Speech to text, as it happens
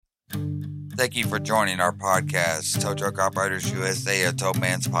Thank you for joining our podcast, Tow Truck Operators USA, a Tow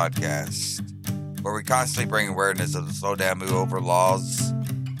Man's podcast, where we constantly bring awareness of the slow down, move over laws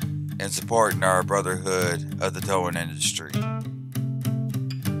and supporting our brotherhood of the towing industry.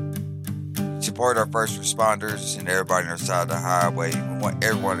 Support our first responders and everybody on our side of the highway. We want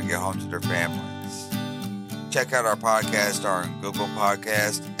everyone to get home to their families. Check out our podcast on Google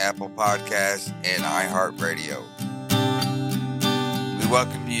Podcasts, Apple Podcasts, and iHeartRadio. We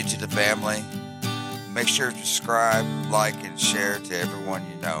welcome you to the family. Make sure to subscribe, like, and share to everyone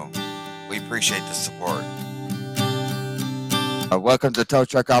you know. We appreciate the support. Welcome to Tow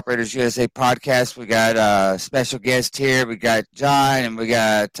Truck Operators USA podcast. We got a special guest here. We got John and we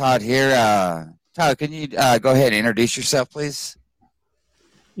got Todd here. Todd, can you go ahead and introduce yourself, please?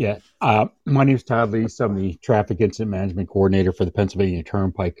 Yeah, my name is Todd Leese. I'm the Traffic Incident Management Coordinator for the Pennsylvania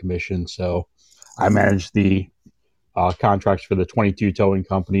Turnpike Commission. So I manage the contracts for the 22 towing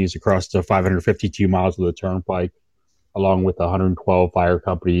companies across the 552 miles of the Turnpike, along with 112 fire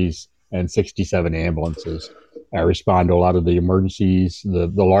companies and 67 ambulances. I respond to a lot of the emergencies, the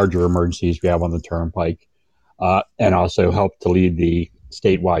larger emergencies we have on the Turnpike, and also help to lead the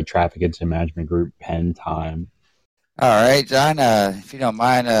statewide Traffic Incident Management Group, PEN Time. All right, John, if you don't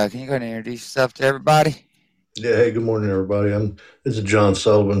mind, can you go ahead and introduce yourself to everybody? Yeah, hey, good morning, everybody. This is John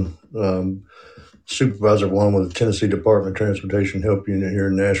Sullivan, Supervisor 1 with the Tennessee Department of Transportation Help Unit here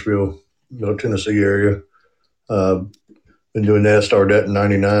in Nashville, Middle Tennessee area. Been doing that, started that in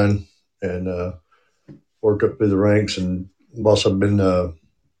 99 and worked up through the ranks, and also been a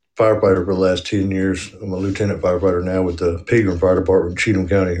firefighter for the last 10 years. I'm a lieutenant firefighter now with the Pegram Fire Department in Cheatham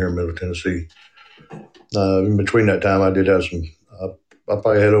County here in Middle Tennessee. In between that time, I did have some, I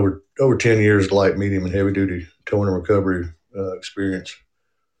probably had over 10 years of light, medium, and heavy duty towing and recovery experience.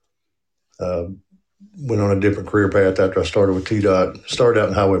 Went on a different career path after I started with TDOT. Started out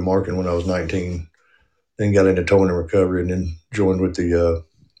in highway marking when I was 19, then got into towing and recovery, and then joined with the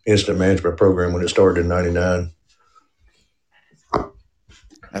incident management program when it started in 99.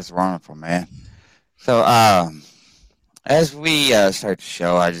 That's wonderful, man. So, as we start the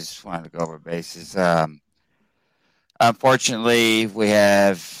show, I just wanted to go over bases. Unfortunately, we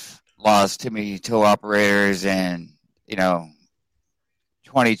have lost too many tow operators, and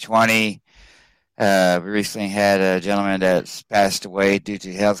 2020. We recently had a gentleman that's passed away due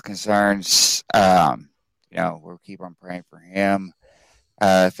to health concerns. We'll keep on praying for him.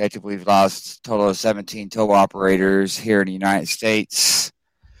 Effectively, we've lost a total of 17 tow operators here in the United States.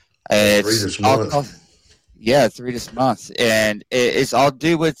 Three this month. Yeah, 3 this month. And it's all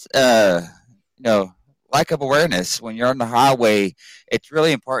due with, lack of awareness. When you're on the highway, it's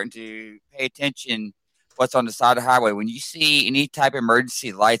really important to pay attention what's on the side of the highway. When you see any type of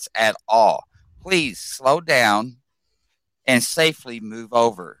emergency lights at all, please slow down and safely move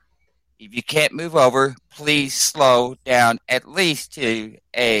over. If you can't move over, please slow down at least to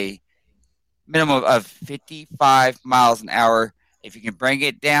a minimum of 55 miles an hour. If you can bring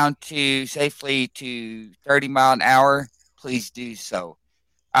it down to safely to 30 mile an hour, please do so.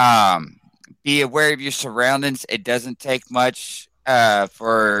 Be aware of your surroundings. It doesn't take much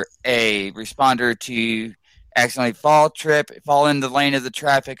for a responder to accidentally fall in the lane of the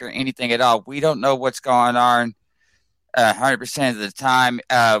traffic or anything at all. We don't know what's going on 100% of the time,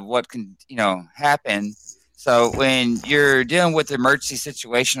 what can happen. So when you're dealing with an emergency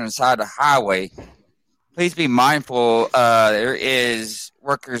situation on the side of the highway, please be mindful. There is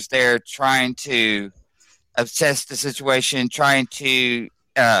workers there trying to assess the situation, trying to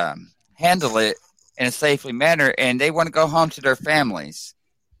handle it in a safely manner, and they want to go home to their families.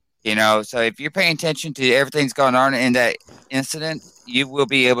 So if you're paying attention to everything's going on in that incident, you will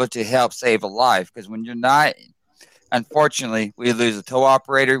be able to help save a life. Because when you're not, unfortunately, we lose a tow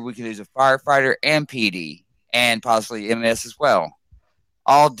operator, we can lose a firefighter and PD, and possibly MS as well,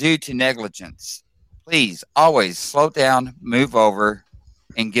 all due to negligence. Please always slow down, move over,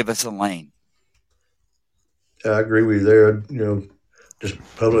 and give us a lane. I agree with you there. Just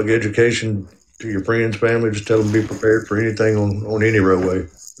public education to your friends, family, just tell them to be prepared for anything on any roadway.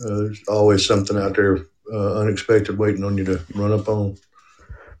 There's always something out there unexpected waiting on you to run up on.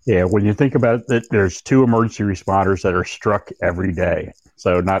 Yeah, when you think about it, there's 2 emergency responders that are struck every day.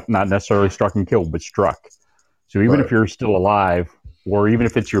 So not necessarily struck and killed, but struck. So even if you're still alive, or even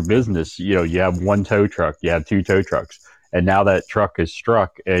if it's your business, you have 1 tow truck, you have 2 tow trucks, and now that truck is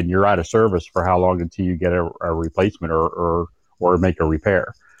struck and you're out of service for how long until you get a replacement or make a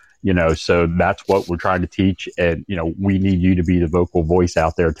repair. So that's what we're trying to teach. And, we need you to be the vocal voice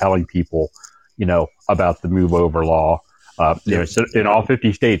out there telling people, about the move over law. So in all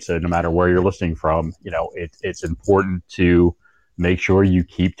 50 states, no matter where you're listening from, it's important to make sure you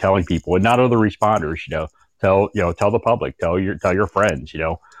keep telling people, and not other responders. Tell the public, tell your friends.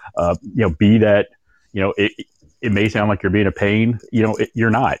 Be that. It may sound like you're being a pain. You're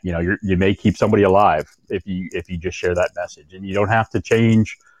not. You may keep somebody alive if you just share that message, and you don't have to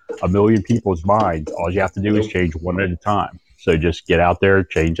change a million people's minds. All you have to do is change one at a time. So just get out there,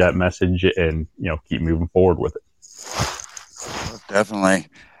 change that message, and keep moving forward with it. Definitely.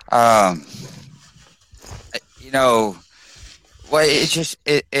 What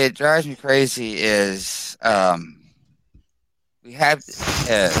it drives me crazy is we have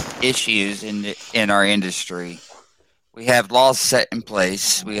issues in our industry. We have laws set in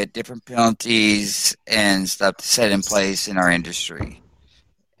place. We have different penalties and stuff set in place in our industry.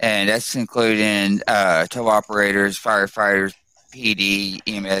 And that's including tow operators, firefighters, PD,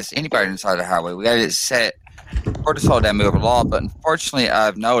 EMS, anybody inside the highway. We got it set for the slow down move of law. But unfortunately,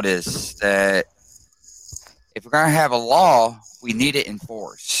 I've noticed that if we're going to have a law, we need it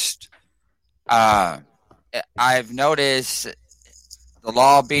enforced. I've noticed the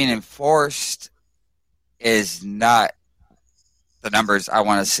law being enforced is not the numbers I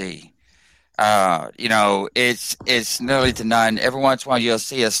want to see. It's nearly to none. Every once in a while, you'll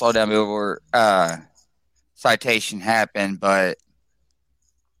see a slow down mover citation happen, but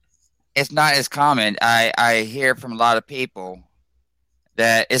it's not as common. I hear from a lot of people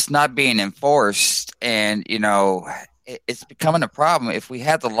that it's not being enforced, and it's becoming a problem. If we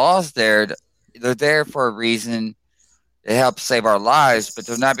have the laws there, they're there for a reason. They help save our lives, but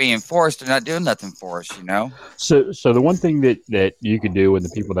they're not being enforced. They're not doing nothing for us, So the one thing that you could do, and the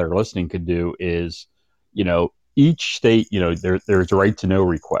people that are listening could do, is, each state, there's a right to know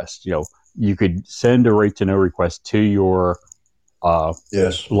request. You could send a right to know request to your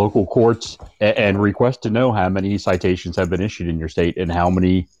local courts and request to know how many citations have been issued in your state and how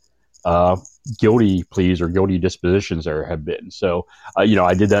many guilty pleas or guilty dispositions there have been. So,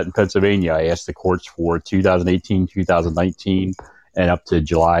 I did that in Pennsylvania. I asked the courts for 2018, 2019, and up to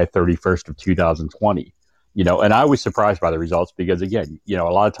July 31st of 2020. And I was surprised by the results because, again, a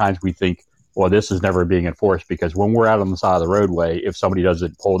lot of times we think, well, this is never being enforced, because when we're out on the side of the roadway, if somebody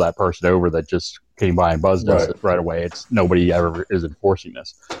doesn't pull that person over that just came by and buzzed us right away, it's nobody ever is enforcing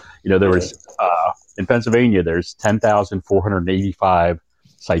this. There was in Pennsylvania, there's 10,485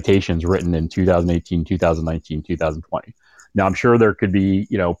 citations written in 2018, 2019, 2020. Now, I'm sure there could be,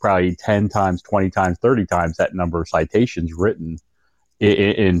 probably 10 times, 20 times, 30 times that number of citations written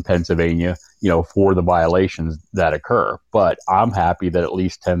in Pennsylvania, for the violations that occur. But I'm happy that at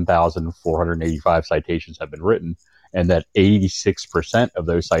least 10,485 citations have been written, and that 86% of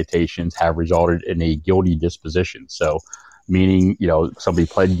those citations have resulted in a guilty disposition. So, meaning, somebody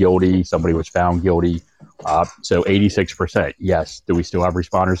pled guilty, somebody was found guilty. So 86%. Yes. Do we still have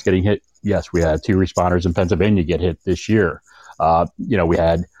responders getting hit? Yes. We had 2 responders in Pennsylvania get hit this year. We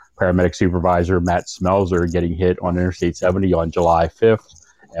had paramedic supervisor Matt Smelzer getting hit on Interstate 70 on July 5th.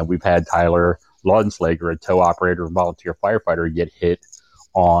 And we've had Tyler Laudenslager, a tow operator and volunteer firefighter, get hit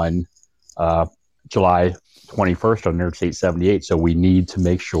on July 21st on Interstate 78. So we need to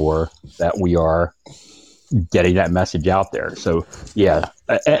make sure that we are getting that message out there. So, yeah.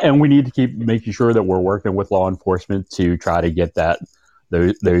 And we need to keep making sure that we're working with law enforcement to try to get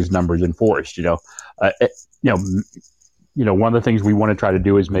those numbers enforced. One of the things we want to try to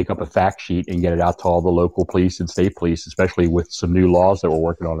do is make up a fact sheet and get it out to all the local police and state police, especially with some new laws that we're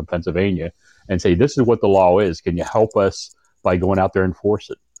working on in Pennsylvania, and say, this is what the law is. Can you help us by going out there and enforce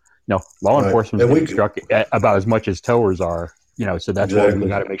it? Law enforcement is struck about as much as towers are, so that's why we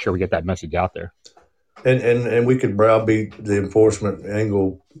got to make sure we get that message out there. And we could browbeat the enforcement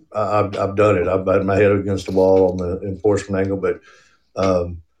angle. I've done it. I've had my head against the wall on the enforcement angle, but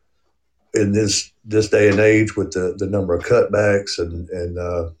in this day and age, with the number of cutbacks and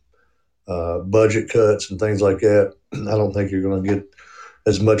budget cuts and things like that, I don't think you're going to get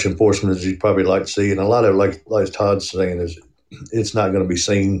as much enforcement as you'd probably like to see. And a lot of it, like Todd's saying, is it's not going to be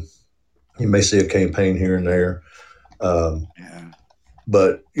seen. You may see a campaign here and there.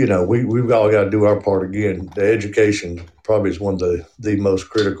 But, we've all got to do our part again. The education probably is one of the most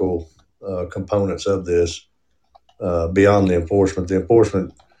critical components of this, beyond the enforcement. The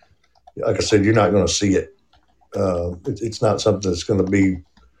enforcement, like I said, you're not going to see it. It's not something that's going to be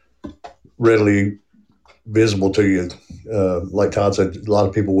readily visible to you. Like Todd said, a lot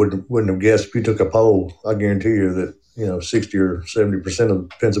of people wouldn't have guessed. If you took a poll, I guarantee you that 60 or 70% of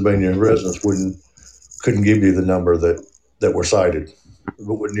Pennsylvania residents couldn't give you the number that were cited.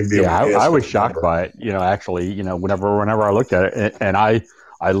 I was shocked by it. Actually, whenever I looked at it, and I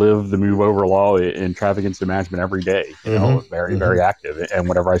live the move over law in traffic incident management every day. Very, very active. And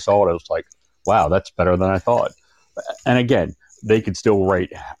whenever I saw it, I was like, wow, that's better than I thought. And again, they could still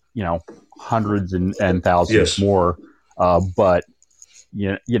write, hundreds and thousands more. But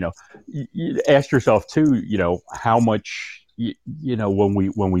you ask yourself too, how much,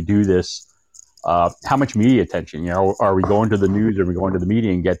 when we do this, how much media attention, are we going to the news? Are we going to the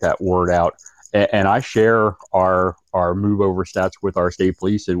media and get that word out? And I share our move over stats with our state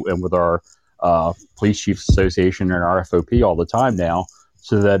police and with our Police Chiefs Association and our FOP all the time now,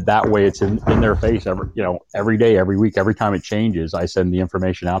 so that way it's in their face every day, every week, every time it changes. I send the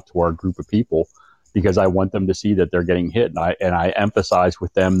information out to our group of people because I want them to see that they're getting hit, and I emphasize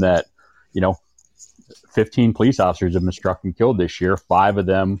with them that 15 police officers have been struck and killed this year, 5 of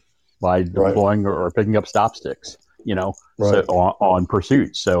them by deploying or picking up stop sticks, so on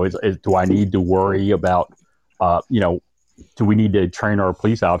pursuits. So do I need to worry about, do we need to train our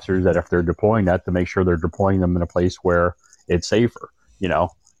police officers that if they're deploying that, to make sure they're deploying them in a place where it's safer? Yeah,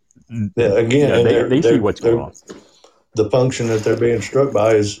 again, they see what's going on. The function that they're being struck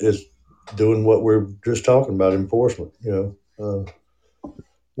by is doing what we're just talking about, enforcement.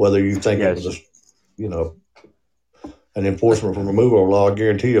 Whether you think it was an enforcement from removal law, I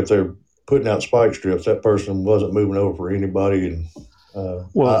guarantee if they're putting out spike strips, that person wasn't moving over for anybody. And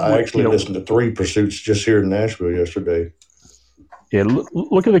I actually listened to 3 pursuits just here in Nashville yesterday. Yeah,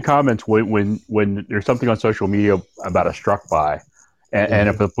 look at the comments when there's something on social media about a struck by, and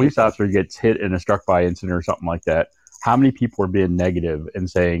if a police officer gets hit in a struck by incident or something like that, how many people are being negative and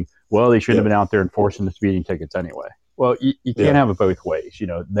saying, well, they shouldn't have been out there enforcing the speeding tickets anyway? Well, you can't have it both ways.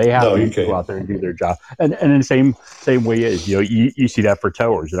 They have to go out there and do their job. And in the same way is, you see that for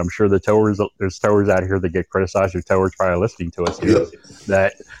towers. And I'm sure there's towers out here that get criticized, or towers probably listening to us here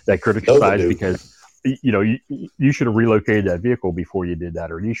that criticize because, you should have relocated that vehicle before you did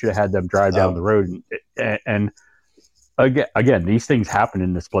that, or you should have had them drive down the road. And again, these things happen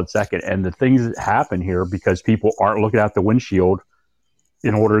in a split second. And the things that happen here because people aren't looking out the windshield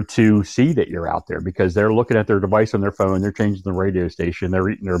in order to see that you're out there, because they're looking at their device on their phone, they're changing the radio station, they're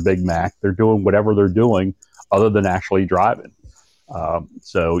eating their Big Mac, they're doing whatever they're doing other than actually driving.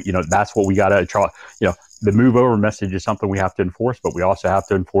 So that's what we got to try. The move over message is something we have to enforce, but we also have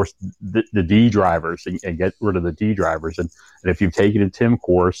to enforce the D drivers and get rid of the D drivers. And if you've taken a TIM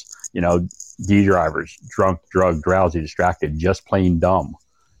course, D drivers, drunk, drugged, drowsy, distracted, just plain dumb,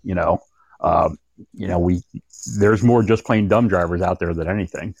 there's more just plain dumb drivers out there than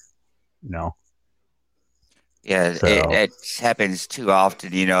anything, Yeah, so. It happens too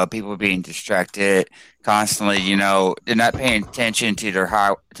often, people being distracted constantly, they're not paying attention to the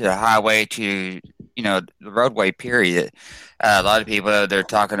highway, to, the roadway, period. A lot of people, they're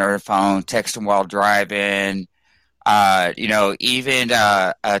talking on their phone, texting while driving. Even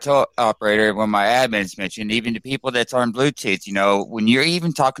a tow operator, when my admins mentioned, even the people that's on Bluetooth, when you're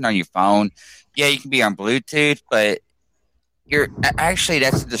even talking on your phone, yeah, you can be on Bluetooth, but that's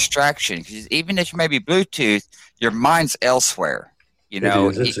a distraction, because even if you may be Bluetooth, your mind's elsewhere.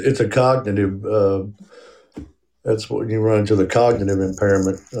 It's a cognitive. That's when you run into the cognitive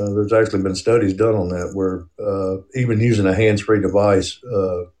impairment. There's actually been studies done on that where even using a hands-free device,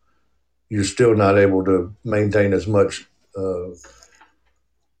 you're still not able to maintain as much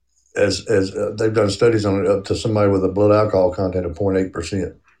as they've done studies on it up to somebody with a blood alcohol content of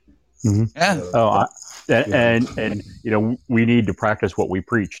 0.8%. Mm-hmm. Yeah. We need to practice what we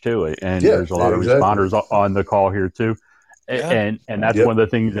preach too. And there's a lot of responders on the call here too. And that's one of the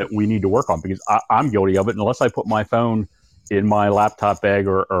things that we need to work on, because I'm guilty of it. Unless I put my phone in my laptop bag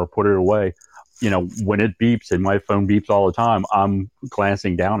or put it away, when it beeps, and my phone beeps all the time, I'm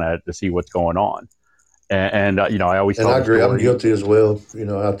glancing down at it to see what's going on. And I always tell I agree. I'm guilty as well.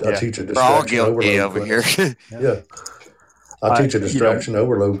 I teach a distraction. We're all guilty over here. I teach a distraction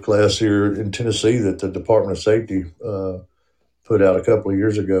overload class here in Tennessee that the Department of Safety put out a couple of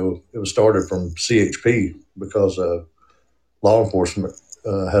years ago. It was started from CHP because law enforcement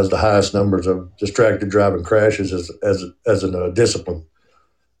has the highest numbers of distracted driving crashes as a discipline.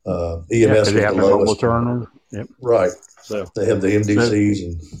 EMS is the lowest. Yep. Right. So they have the MDCs,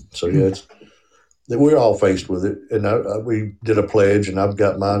 and we're all faced with it. And we did a pledge, and I've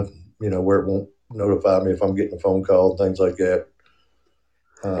got mine, where it won't notify me if I'm getting a phone call, things like that.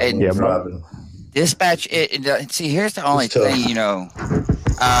 Driving. Dispatch. See, here's the only thing,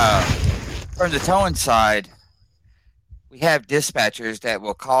 from the towing side, we have dispatchers that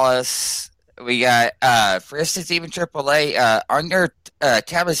will call us. We got, for instance, even AAA on their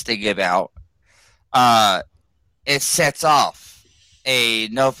tablets they give out. It sets off a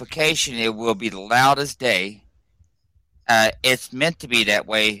notification. It will be loud as day. It's meant to be that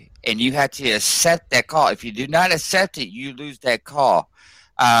way, and you have to accept that call. If you do not accept it, you lose that call.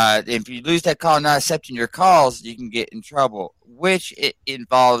 If you lose that call, not accepting your calls, you can get in trouble. Which it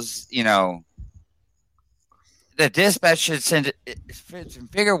involves, the dispatch should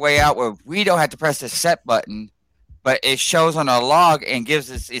figure a way out where we don't have to press the accept button, but it shows on our log and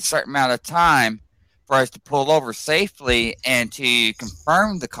gives us a certain amount of time for us to pull over safely and to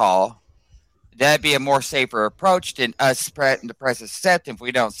confirm the call. That'd be a more safer approach than us pressing to press accept. If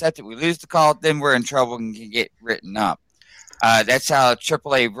we don't accept it, we lose the call, then we're in trouble and can get written up. That's how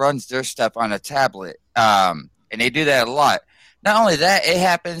AAA runs their stuff on a tablet, and they do that a lot. Not only that, it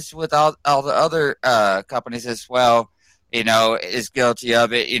happens with all the other companies as well. Is guilty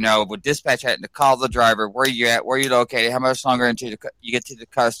of it. With dispatch having to call the driver, where you at, where you located, how much longer until you get to the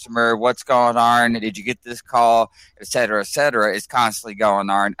customer, what's going on, did you get this call, et cetera, is constantly going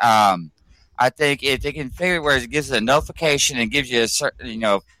on. I think if they can figure where it gives a notification and gives you a certain,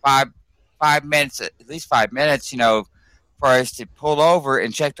 5 minutes, at least 5 minutes, for us to pull over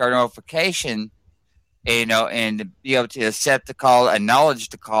and check our notification, and to be able to accept the call, acknowledge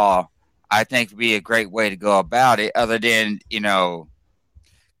the call, I think would be a great way to go about it, other than,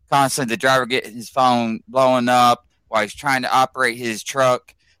 constantly the driver getting his phone blowing up while he's trying to operate his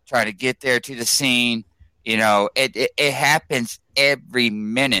truck, trying to get there to the scene. It happens every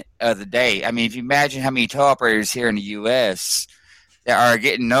minute of the day. I mean, if you imagine how many tow operators here in the U.S. that are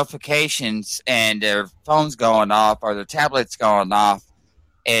getting notifications and their phones going off or their tablets going off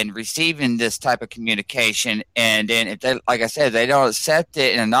and receiving this type of communication, and then if they, like I said, they don't accept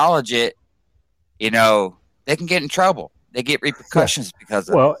it and acknowledge it, they can get in trouble. They get repercussions because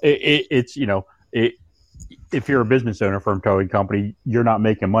of it. Well, it's if you're a business owner for a towing company, you're not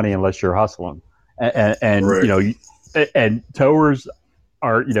making money unless you're hustling. And right. And towers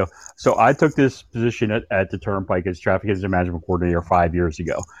are, so I took this position at the Turnpike as traffic incident management coordinator 5 years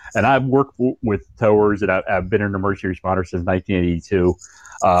ago. And I've worked with towers, and I've been an emergency responder since 1982.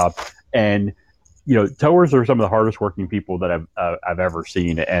 And, towers are some of the hardest working people that I've ever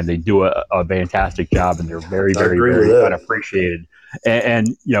seen. And they do a fantastic job, and they're very, very, very unappreciated.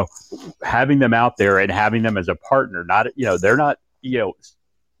 And, having them out there and having them as a partner, not, they're not,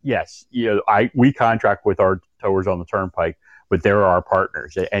 yes, we contract with our towers on the Turnpike, but they're our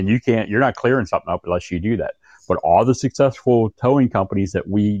partners, and you're not clearing something up unless you do that. But all the successful towing companies that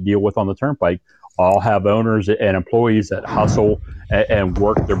we deal with on the Turnpike all have owners and employees that hustle and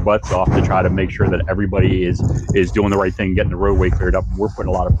work their butts off to try to make sure that everybody is doing the right thing, getting the roadway cleared up. And we're putting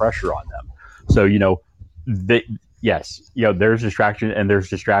a lot of pressure on them. So, yes, there's distraction, and there's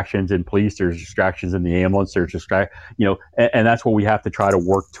distractions in police, there's distractions in the ambulance, there's and that's what we have to try to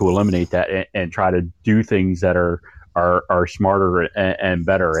work to eliminate that and try to do things that are smarter and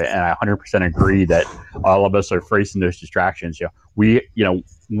better. And I 100% agree that all of us are facing those distractions. We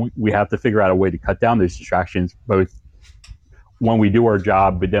have to figure out a way to cut down those distractions, both when we do our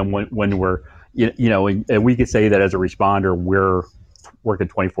job, but then when we're, and we could say that as a responder, we're working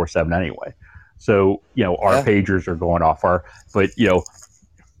 24/7 anyway. So, our pagers are going off, but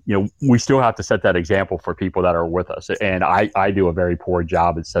we still have to set that example for people that are with us. And I do a very poor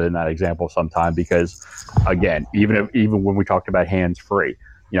job at setting that example sometimes, because, again, even when we talked about hands-free,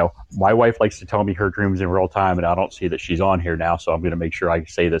 my wife likes to tell me her dreams in real time, and I don't see that she's on here now, so I'm going to make sure I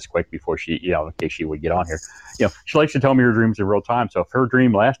say this quick before she, in case she would get on here. She likes to tell me her dreams in real time. So if her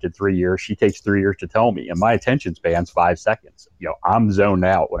dream lasted 3 years, she takes 3 years to tell me, and my attention span's 5 seconds. I'm zoned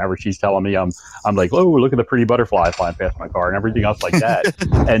out. Whenever she's telling me, I'm like, oh, look at the pretty butterfly flying past my car and everything else like that,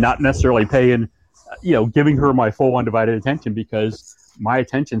 and not necessarily paying, giving her my full undivided attention, because my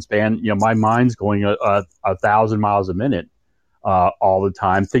attention span, my mind's going 1,000 miles a minute. All the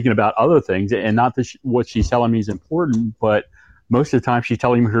time, thinking about other things, and not that what she's telling me is important, but most of the time she's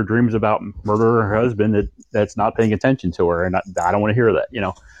telling me her dreams about murdering her husband that's not paying attention to her, and I don't want to hear that,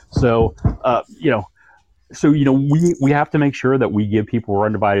 So, we have to make sure that we give people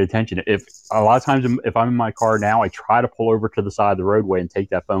undivided attention. If a lot of times, if I'm in my car now, I try to pull over to the side of the roadway and take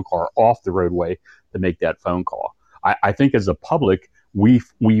that phone call off the roadway to make that phone call. I think as a public, we've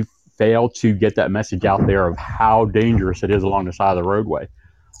fail to get that message out there of how dangerous it is along the side of the roadway.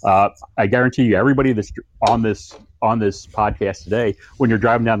 I guarantee you, everybody that's on this podcast today, when you're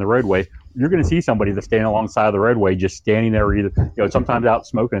driving down the roadway, you're going to see somebody that's standing alongside of the roadway, just standing there, either sometimes out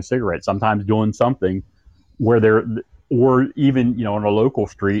smoking a cigarette, sometimes doing something where they're, or even on a local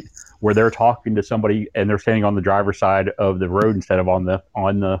street where they're talking to somebody and they're standing on the driver's side of the road instead of on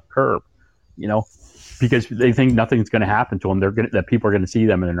the curb. Because they think nothing's going to happen to them. That people are going to see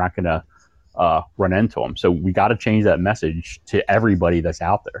them and they're not going to run into them. So we got to change that message to everybody that's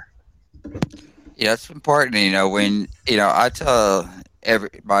out there. Yeah, it's important. When I tell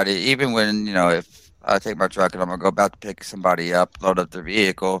everybody, even when if I take my truck and I'm gonna go about to pick somebody up, load up their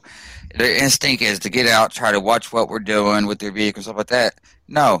vehicle. Their instinct is to get out, try to watch what we're doing with their vehicle, stuff like that.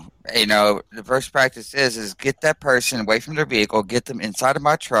 No, the first practice is get that person away from their vehicle, get them inside of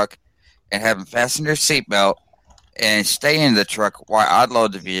my truck, and have them fasten their seatbelt and stay in the truck while I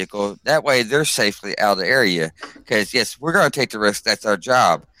load the vehicle. That way, they're safely out of the area. Because yes, we're going to take the risk. That's our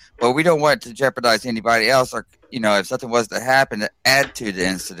job, but we don't want to jeopardize anybody else, or if something was to happen, to add to the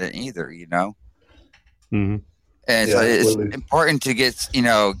incident either. Mm-hmm. And Yeah, so it's absolutely. important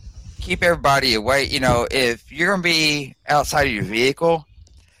to keep everybody away. If you're going to be outside of your vehicle,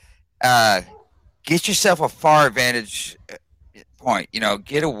 get yourself a far advantage point.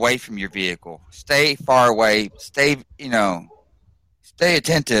 Get away from your vehicle. Stay far away. Stay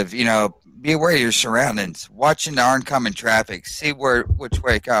attentive. Be aware of your surroundings. Watching the oncoming traffic. See which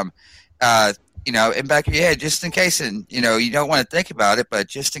way it come. In back of your head, just in case, and you don't want to think about it, but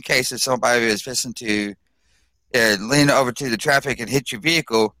just in case if somebody is fixing to lean over to the traffic and hit your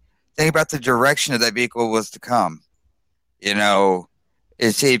vehicle, think about the direction of that vehicle was to come.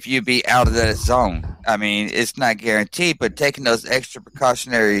 And see if you'd be out of that zone. I mean, it's not guaranteed, but taking those extra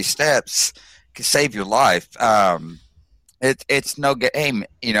precautionary steps can save your life. It's no game,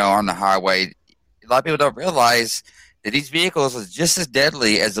 on the highway. A lot of people don't realize that these vehicles are just as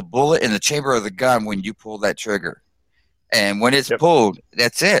deadly as a bullet in the chamber of the gun when you pull that trigger. And when it's pulled,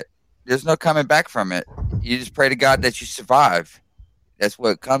 that's it. There's no coming back from it. You just pray to God that you survive. That's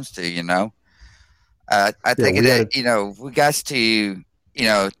what it comes to. I think that we got to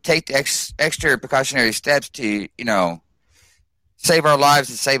take the extra precautionary steps to save our lives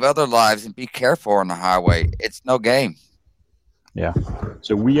and save other lives and be careful on the highway. It's no game. Yeah.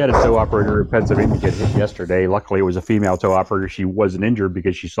 So we had a tow operator in Pennsylvania get hit yesterday. Luckily, it was a female tow operator. She wasn't injured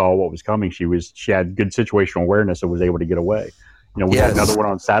because she saw what was coming. She had good situational awareness and was able to get away. We had another one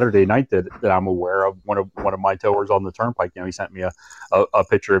on Saturday night that I'm aware of. One of my towers on the turnpike. He sent me a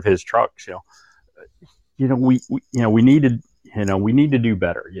picture of his trucks. We needed. We need to do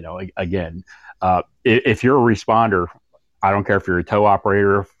better. Again, if you're a responder, I don't care if you're a tow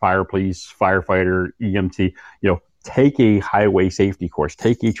operator, fire police, firefighter, EMT. Take a highway safety course,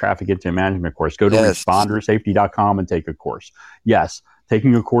 take a traffic incident management course, go to respondersafety.com and take a course. Yes,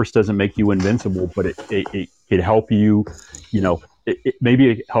 taking a course doesn't make you invincible, but it can help you,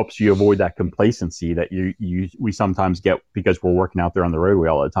 maybe it helps you avoid that complacency that we sometimes get because we're working out there on the roadway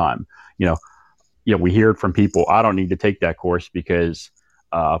all the time. We hear it from people, I don't need to take that course because,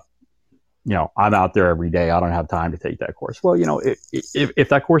 I'm out there every day. I don't have time to take that course. Well, if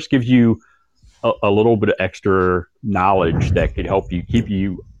that course gives you a little bit of extra knowledge that could help you keep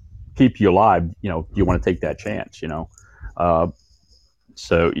you alive, do you want to take that chance? I'm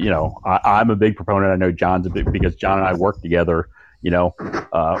a big proponent. I know John's a big, because John and I work together,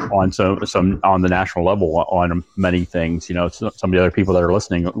 on some on the national level on many things. Some of the other people that are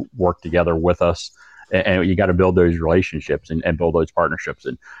listening work together with us, and you got to build those relationships and build those partnerships.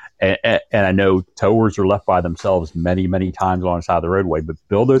 And I know towers are left by themselves many, many times alongside the roadway, but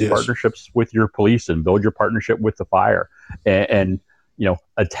build those partnerships with your police and build your partnership with the fire and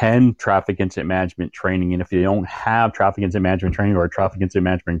attend traffic incident management training. And if you don't have traffic incident management training or a traffic incident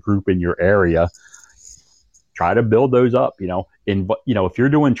management group in your area, try to build those up. If you're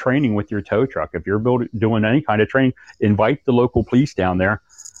doing training with your tow truck, if you're doing any kind of training, invite the local police down there.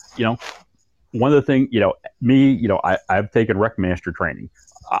 One of the things, I've taken Wreckmaster training.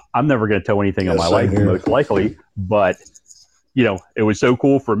 I'm never going to tow anything in my life, most likely, but it was so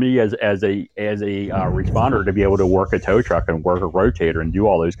cool for me as a responder to be able to work a tow truck and work a rotator and do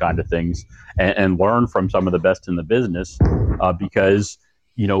all those kind of things and learn from some of the best in the business, because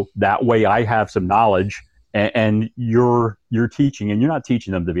that way I have some knowledge and you're teaching, and you're not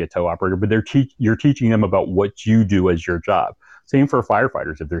teaching them to be a tow operator, but you're teaching them about what you do as your job. Same for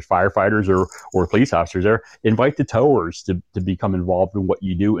firefighters. If there's firefighters or police officers there, invite the towers to become involved in what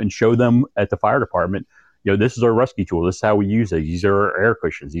you do and show them at the fire department, this is our rescue tool. This is how we use it. These are our air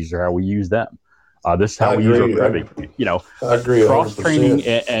cushions. These are how we use them. This is how we use our cribbing. I agree. Cross training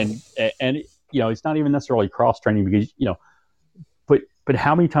and it's not even necessarily cross training because but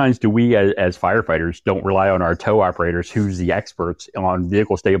how many times do we as firefighters don't rely on our tow operators, who's the experts on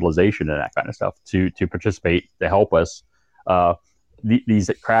vehicle stabilization and that kind of stuff, to participate, to help us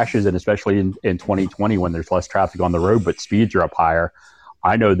these crashes, and especially in 2020 when there's less traffic on the road but speeds are up higher.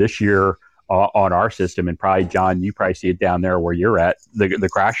 I know this year on our system, and probably John, you probably see it down there where you're at, the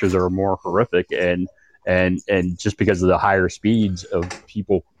crashes are more horrific and just because of the higher speeds of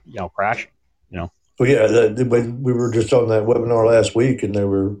people crashing. Well, yeah, we were just on that webinar last week, and they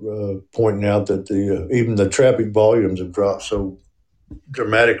were pointing out that even the traffic volumes have dropped so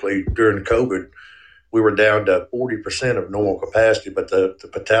dramatically during COVID. we were down to 40% of normal capacity, but the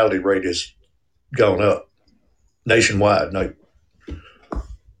fatality rate has gone up nationwide. Like,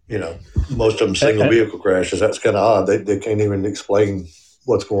 most of them single vehicle crashes. That's kind of odd. They can't even explain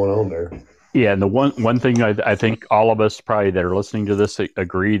what's going on there. Yeah, and the one thing I think all of us probably that are listening to this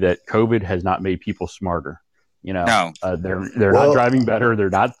agree that COVID has not made people smarter. No. They're not driving better.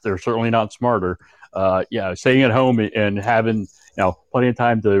 They're certainly not smarter. Staying at home and having plenty of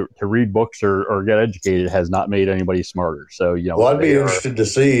time to read books or get educated has not made anybody smarter. So I'd be interested to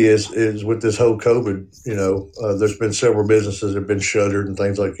see is with this whole COVID. There's been several businesses that have been shuttered and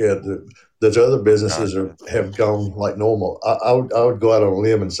things like that. There's other businesses have gone like normal. I would go out on a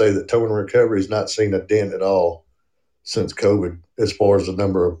limb and say that tow and recovery has not seen a dent at all since COVID, as far as the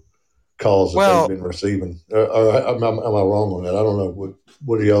number of calls that they've been receiving. Am I wrong on that? I don't know.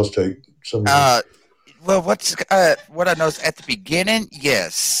 What do y'all's take? What I know is at the beginning,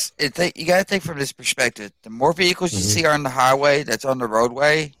 yes. You got to think from this perspective. The more vehicles you see on the highway that's on the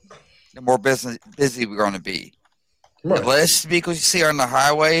roadway, the more busy we're going to be. Right. The less vehicles you see on the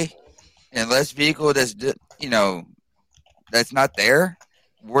highway and less vehicle that's not there,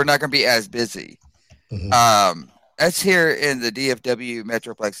 we're not going to be as busy. Mm-hmm. That's here in the DFW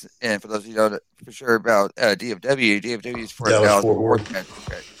Metroplex. And for those of you who know for sure about DFW is for Dallas Fort Worth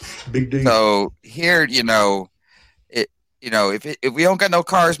Metroplex. Big deal. So here, if we don't got no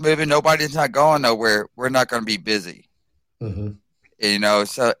cars moving, nobody's not going nowhere, we're not going to be busy. Mm-hmm.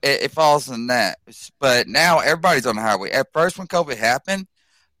 So it falls in that. But now everybody's on the highway. At first, when COVID happened,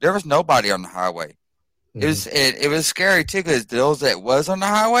 there was nobody on the highway. Mm-hmm. It was scary too, because those that was on the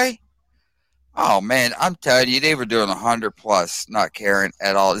highway, oh man, I'm telling you, they were doing 100 plus, not caring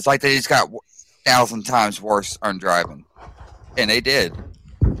at all. It's like they just got 1,000 times worse on driving, and they did.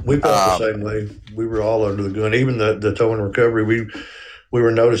 We felt the same way. We were all under the gun. Even the tow and recovery, we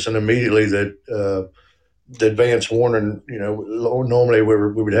were noticing immediately that the advance warning. Normally we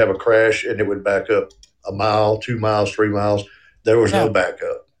would have a crash and it would back up a mile, 2 miles, 3 miles. There was no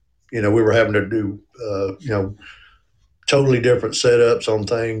backup. We were having to do totally different setups on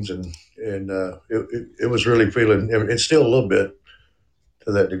things, and it was really feeling. It's still a little bit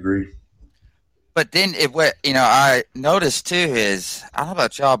to that degree. But then I noticed too is, I don't know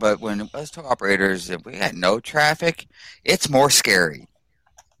about y'all, but when us tow operators, if we got no traffic, it's more scary.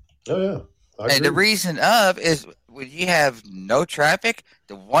 Oh yeah. And the reason is when you have no traffic,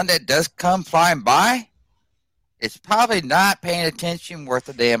 the one that does come flying by, it's probably not paying attention worth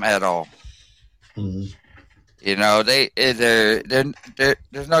a damn at all. Mm-hmm.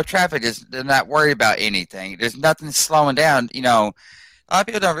 There's no traffic. They're not worried about anything. There's nothing slowing down. A lot of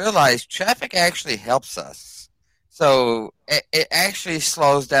people don't realize traffic actually helps us. So it actually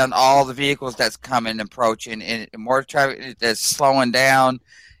slows down all the vehicles that's coming and approaching, and more traffic that's slowing down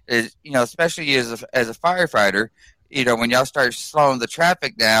is, especially as a firefighter, when y'all start slowing the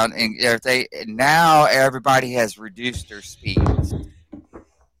traffic down, and now everybody has reduced their speeds.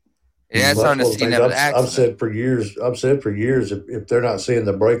 Yeah, I've said for years, if they're not seeing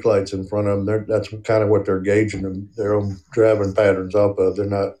the brake lights in front of them, that's kind of what they're gauging their own driving patterns off of.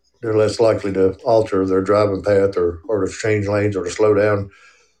 They're less likely to alter their driving path or to change lanes or to slow down.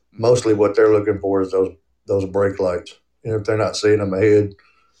 Mostly what they're looking for is those brake lights. And if they're not seeing them ahead,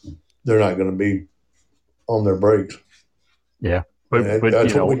 they're not going to be on their brakes. Yeah. But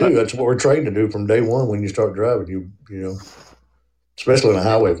that's what we do. That's what we're trained to do from day one when you start driving, especially in a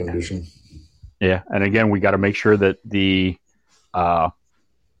highway condition. Yeah. And again, we got to make sure that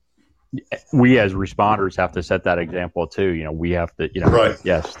we as responders have to set that example too. We have to, right.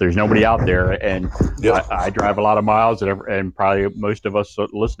 Yes, there's nobody out there, and yep. I drive a lot of miles, and probably most of us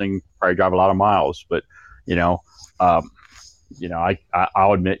listening probably drive a lot of miles, but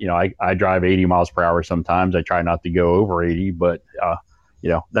I'll admit, I drive 80 miles per hour sometimes. I try not to go over 80, but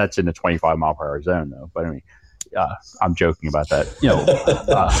that's in the 25 mile per hour zone though. But I mean, I'm joking about that,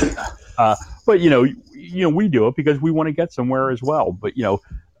 but we do it because we want to get somewhere as well. But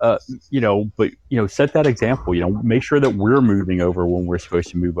set that example. Make sure that we're moving over when we're supposed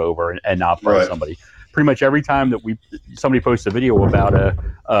to move over, and not front somebody. Pretty much every time that somebody posts a video about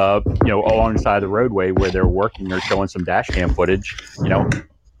alongside the roadway where they're working or showing some dash cam footage,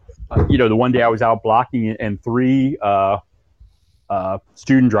 the one day I was out blocking and 3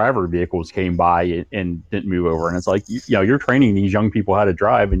 student driver vehicles came by and didn't move over, and it's like you're training these young people how to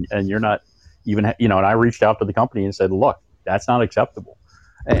drive, and you're not even and I reached out to the company and said, look, that's not acceptable,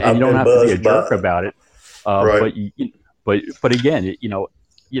 and you don't have to be a jerk about it, right. but again,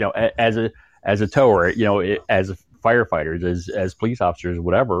 as a tower, as firefighters, as police officers,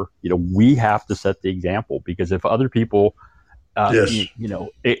 whatever, we have to set the example, because if other people, yes.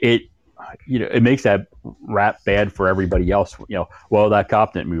 it makes that rap bad for everybody else. Well, that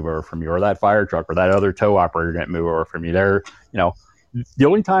cop didn't move over from you, or that fire truck, or that other tow operator didn't move over from you. The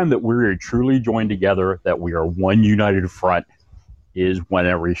only time that we're truly joined together, that we are one united front, is when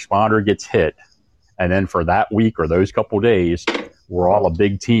a responder gets hit. And then for that week or those couple of days, we're all a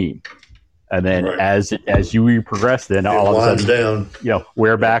big team. And then as you progress, then all of a sudden, down.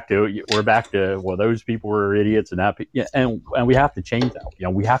 we're back to well, those people were idiots, and that, and we have to change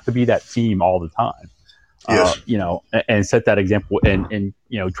that. We have to be that team all the time. Yes. And set that example, and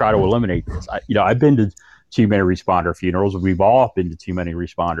try to eliminate this. I've been to too many responder funerals. We've all been to too many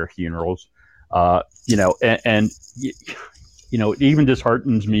responder funerals. And it even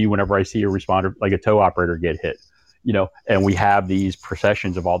disheartens me whenever I see a responder, like a tow operator, get hit. And we have these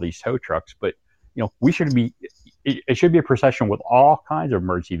processions of all these tow trucks, but we should be. It should be a procession with all kinds of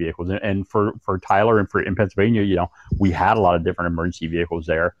emergency vehicles. And for Tyler and in Pennsylvania, we had a lot of different emergency vehicles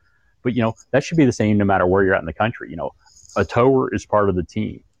there. But that should be the same no matter where you're at in the country. A tower is part of the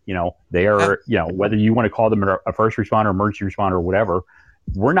team. They are. Whether you want to call them a first responder, emergency responder, or whatever.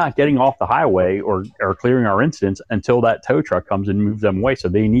 We're not getting off the highway or clearing our incidents until that tow truck comes and moves them away. So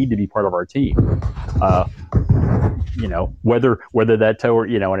they need to be part of our team. Whether that tower,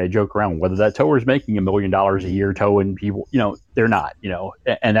 and I joke around, whether that tower is making $1 million a year towing people, they're not,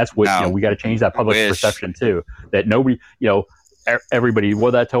 and that's what, we got to change that public perception too, that nobody, everybody,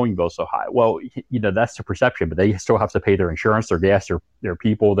 well, that towing bill's so high. Well, that's the perception, but they still have to pay their insurance, their gas, their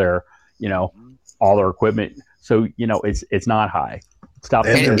people, their, all their equipment. So, it's not high. Stop.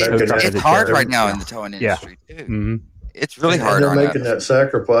 It's hard right now in the towing industry too. Mm-hmm. It's really hard. They're making that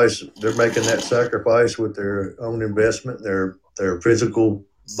sacrifice. They're making that sacrifice with their own investment, their physical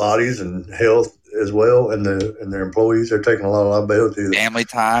bodies and health as well, and their employees. They're taking a lot of liability. Family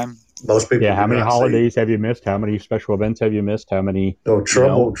time. Most people. Yeah. How many holidays have you missed? How many special events have you missed? How many? No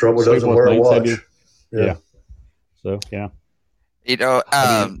trouble. Trouble doesn't wear a watch. Yeah. So yeah.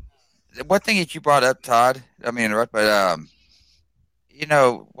 One thing that you brought up, Todd. I mean, interrupt, but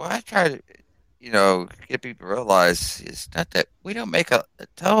what I try to, get people to realize is not that we don't make average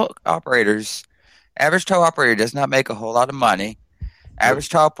tow operator does not make a whole lot of money. Average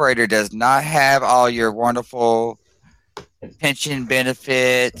tow operator does not have all your wonderful pension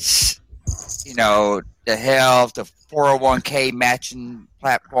benefits, the health, the 401k matching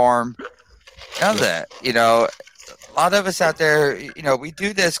platform, none of that. A lot of us out there, we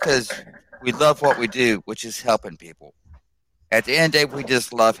do this because we love what we do, which is helping people. At the end of the day, we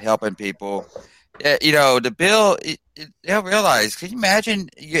just love helping people. The bill, they'll realize, can you imagine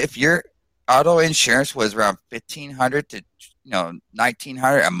if your auto insurance was around $1,500 to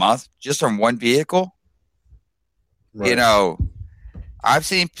 $1,900 a month just on one vehicle? Right. I've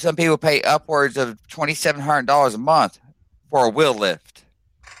seen some people pay upwards of $2,700 a month for a wheel lift.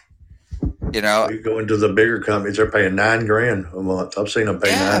 You go into the bigger companies, they're paying $9,000 a month. I've seen them pay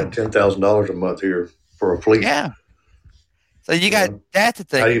 $9,000 to $10,000 a month here for a fleet. Yeah. So you got that to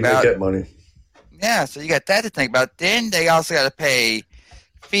think about. How do you make that money? Yeah, so you got that to think about. Then they also got to pay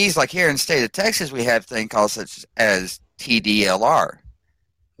fees. Like here in the state of Texas, we have a thing called such as TDLR.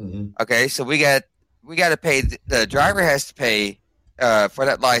 Mm-hmm. Okay, so we got to pay. The driver has to pay for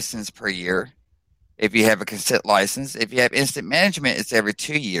that license per year. If you have a consent license, if you have instant management, it's every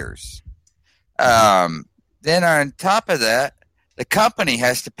 2 years. Then on top of that, the company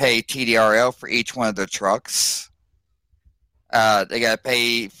has to pay TDRL for each one of their trucks. They got to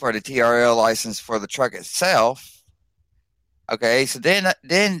pay for the TRL license for the truck itself. Okay, so then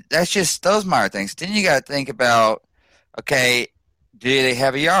that's just those minor things. Then you got to think about, okay, do they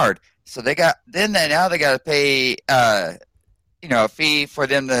have a yard? So now they got to pay, a fee for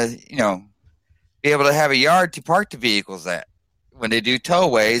them to, be able to have a yard to park the vehicles at when they do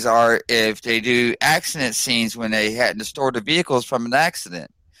towaways, or if they do accident scenes when they had to store the vehicles from an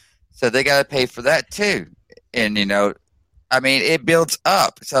accident. So they got to pay for that too, and it builds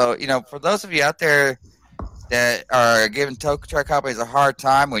up. So, for those of you out there that are giving tow truck companies a hard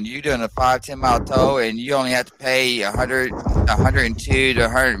time when you're doing a 5-10 mile tow and you only have to pay $102 to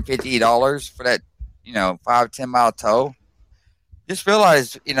 $150 for that, 5-10 mile tow, just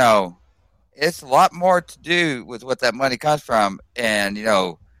realize, it's a lot more to do with what that money comes from. And,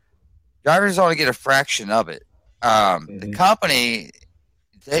 drivers only get a fraction of it. The company,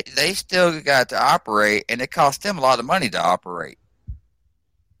 they still got to operate, and it costs them a lot of money to operate.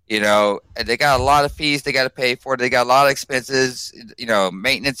 And they got a lot of fees they got to pay for. They got a lot of expenses,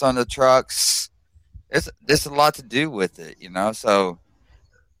 maintenance on the trucks. There's a lot to do with it, So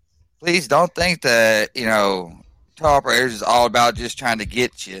please don't think that, tow operators is all about just trying to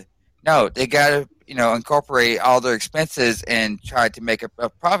get you. No, they got to, incorporate all their expenses and try to make a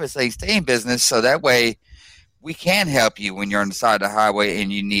profit so they stay in business. So that way we can help you when you're on the side of the highway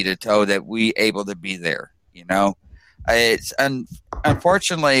and you need a tow, that we able to be there. It's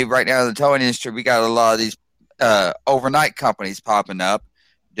unfortunately right now in the towing industry, we got a lot of these overnight companies popping up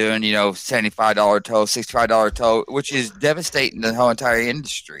doing, $75 tow, $65 tow, which is devastating the whole entire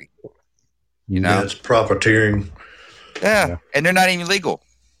industry. Yeah, it's profiteering. Yeah, and they're not even legal.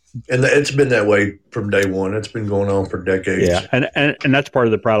 And it's been that way from day one. It's been going on for decades. Yeah, and that's part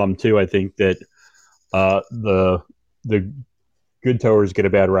of the problem too. I think that the good towers get a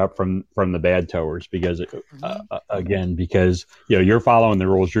bad rap from the bad towers because because you're following the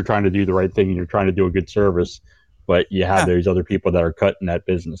rules, you're trying to do the right thing, and you're trying to do a good service, but you have those other people that are cutting that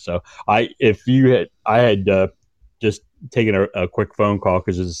business. So I had just taken a quick phone call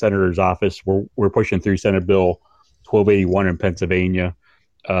because it's the senator's office. We're pushing through Senate Bill 1281 in Pennsylvania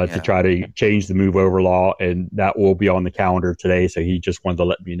to try to change the move over law, and that will be on the calendar today. So he just wanted to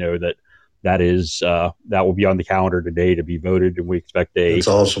let me know that will be on the calendar today to be voted, and we expect That's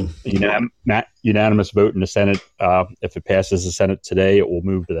awesome. Unanimous vote in the Senate. If it passes the Senate today, it will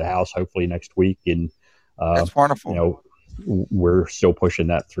move to the House hopefully next week, and that's wonderful. We're still pushing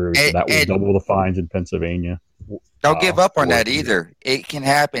that through. So that will double the fines in Pennsylvania. Don't give up on that either. It can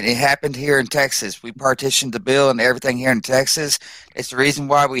happen. It happened here in Texas. We partitioned the bill and everything here in Texas. It's the reason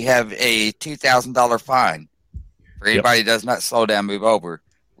why we have a $2,000 fine for anybody who does not slow down, move over.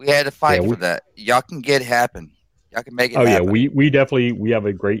 We had to fight for that. Y'all can get it happen. Y'all can make it happen. Yeah, we definitely have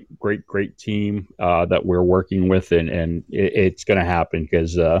a great team that we're working with, and it's going to happen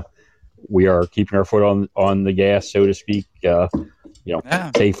because we are keeping our foot on the gas, so to speak,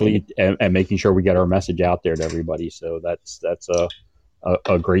 safely and making sure we get our message out there to everybody. So that's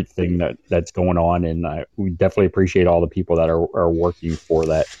a great thing that's going on, and we definitely appreciate all the people that are working for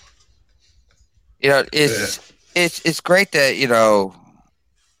that. It's great that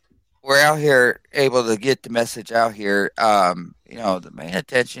we're out here able to get the message out here. The main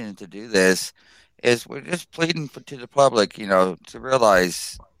intention to do this is we're just pleading to the public, to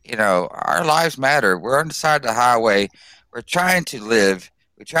realize, our lives matter. We're on the side of the highway. We're trying to live.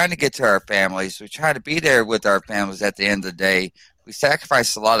 We're trying to get to our families. We're trying to be there with our families at the end of the day. We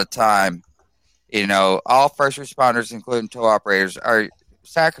sacrifice a lot of time. All first responders, including tow operators, are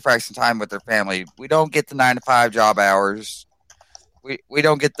sacrificing time with their family. We don't get the 9-to-5 job hours. We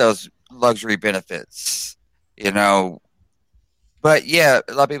don't get those luxury benefits, But yeah,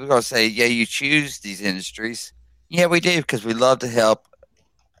 a lot of people are going to say, yeah, you choose these industries. Yeah, we do because we love to help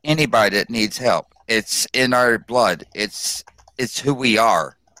anybody that needs help. It's in our blood. It's who we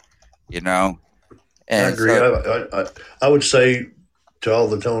are, And I agree. I would say to all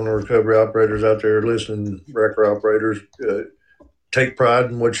the towing and recovery operators out there listening, wrecker operators, take pride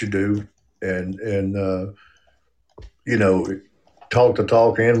in what you do, and talk the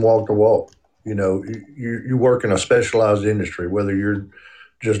talk and walk the walk. You work in a specialized industry, whether you're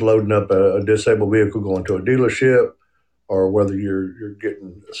just loading up a disabled vehicle going to a dealership, or whether you're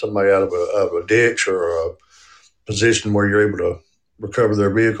getting somebody out of a ditch or a position where you're able to recover their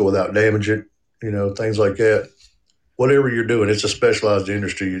vehicle without damaging it, things like that. Whatever you're doing, it's a specialized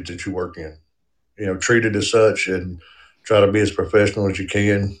industry that you work in. Treat it as such and try to be as professional as you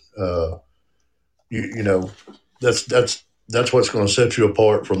can. That's what's going to set you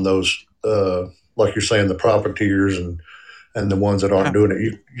apart from those, like you're saying, the profiteers and the ones that aren't doing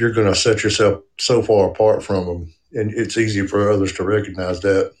it. You're going to set yourself so far apart from them, and it's easy for others to recognize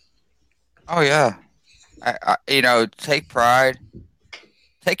that. Oh yeah, take pride.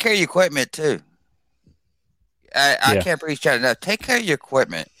 Take care of your equipment too. I can't preach that enough. Take care of your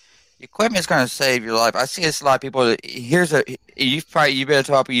equipment. Your equipment is going to save your life. I see this a lot of people. You better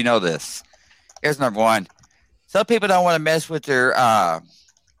talk. This. Here's number one. Some people don't want to mess with their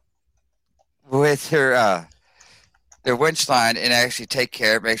winch line and actually take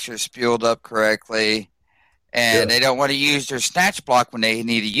care of it, make sure it's spuled up correctly. And they don't want to use their snatch block when they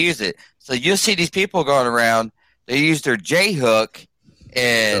need to use it. So you'll see these people going around, they use their J hook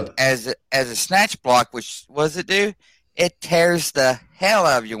and as a snatch block, which what does it do? It tears the hell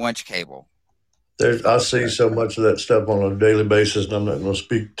out of your winch cable. I see so much of that stuff on a daily basis, and I'm not going to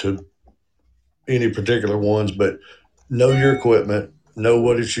speak to any particular ones, but know your equipment, know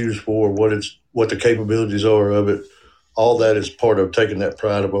what it's used for, what the capabilities are of it. All that is part of taking that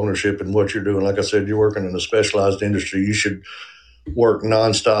pride of ownership in what you're doing. Like I said, you're working in a specialized industry. You should work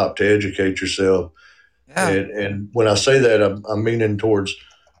nonstop to educate yourself. Yeah. And when I say that, I'm meaning towards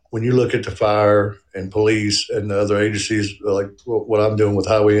when you look at the fire and police and the other agencies, like what I'm doing with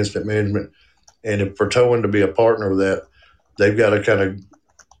Highway Incident Management, and if for towing to be a partner with that, they've got to kind of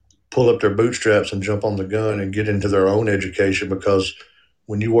pull up their bootstraps and jump on the gun and get into their own education, because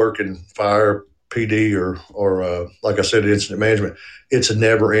when you work in fire, PD, or like I said, incident management, it's a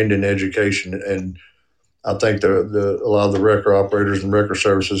never ending education. And I think a lot of the wrecker operators and wrecker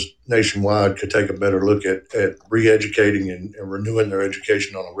services nationwide could take a better look at re-educating and renewing their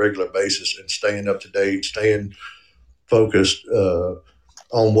education on a regular basis and staying up to date, staying focused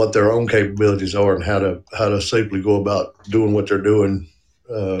on what their own capabilities are and how to safely go about doing what they're doing,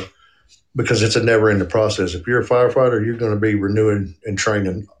 because it's a never-ending process. If you're a firefighter, you're going to be renewing and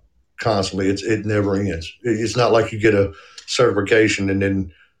training constantly. It never ends. It's not like you get a certification and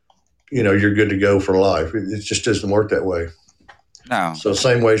then you're good to go for life. It just doesn't work that way. No. So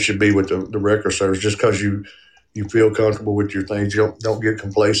same way it should be with the wrecker service. Just because you feel comfortable with your things, you don't get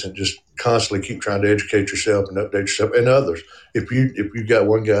complacent. Just constantly keep trying to educate yourself and update yourself and others. If you've got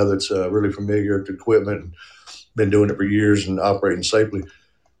one guy that's really familiar with the equipment and been doing it for years and operating safely,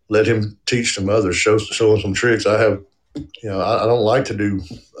 let him teach some others. Show them some tricks. I have, I don't like to do,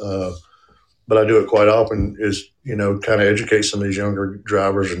 but I do it quite often. Is kind of educate some of these younger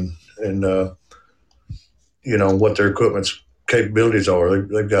drivers and what their equipment's capabilities are.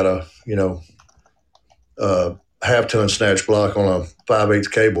 They've got a half-ton snatch block on a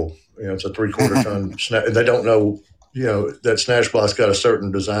 5/8 cable. It's a 3/4 ton snatch. They don't know, that snatch block's got a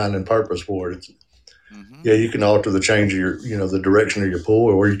certain design and purpose for it. Yeah, you can alter the change of your, the direction of your pull,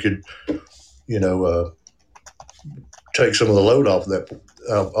 or you could, take some of the load off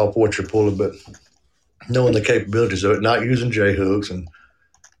off what you're pulling, but knowing the capabilities of it, not using J hooks. And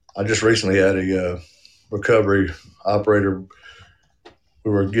I just recently had a recovery operator.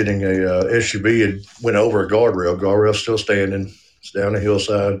 We were getting a SUV and went over a guardrail. Guardrail's still standing. It's down the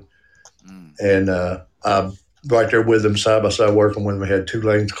hillside. And I'm right there with them, side by side, working with them. We had 2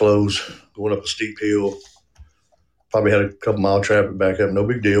 lanes closed, going up a steep hill. Probably had a couple mile traffic back up. No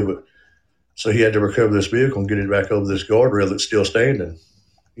big deal. But so he had to recover this vehicle and get it back over this guardrail that's still standing.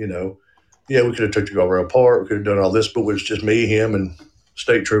 Yeah, we could have took the guardrail apart. We could have done all this, but it was just me, him, and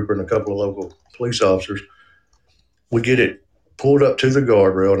state trooper and a couple of local police officers. We get it pulled up to the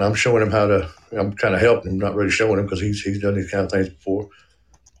guardrail, and I'm showing him I'm kind of helping him, not really showing him because he's done these kind of things before.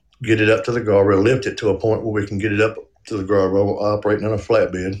 Get it up to the guardrail, lift it to a point where we can get it up to the guardrail, operating on a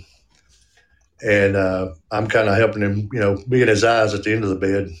flatbed. And I'm kind of helping him, being his eyes at the end of the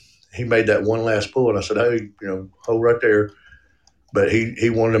bed. He made that one last pull, and I said, hey, hold right there. But he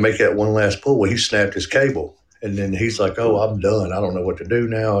wanted to make that one last pull. Well, he snapped his cable. And then he's like, oh, I'm done. I don't know what to do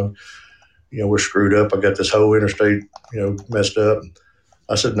now. And, we're screwed up. I got this whole interstate, messed up.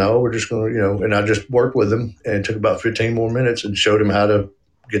 I said, no, we're just going to, and I just worked with him and took about 15 more minutes and showed him how to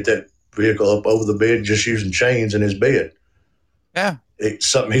get that vehicle up over the bed just using chains in his bed. Yeah. It's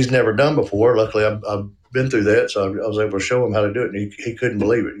something he's never done before. Luckily, I've been through that, so I was able to show him how to do it, and he couldn't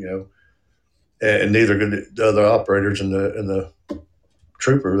believe it, And neither could the other operators and the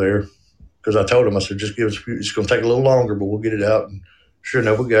trooper there, because I told him, I said, just give us a few. It's going to take a little longer, but we'll get it out. And sure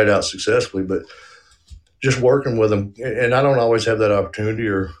enough, we got it out successfully. But just working with them, and I don't always have that opportunity,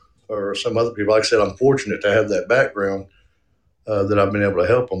 or some other people. Like I said, I'm fortunate to have that background that I've been able to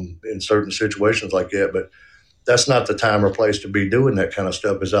help them in certain situations like that. But that's not the time or place to be doing that kind of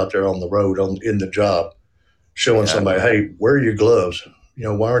stuff. Is out there on the road, in the job, showing somebody, hey, wear your gloves.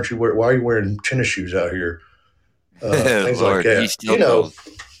 Why are you wearing tennis shoes out here? Things Lord, like that.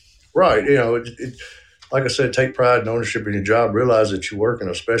 Right. Like I said, take pride and ownership in your job. Realize that you work in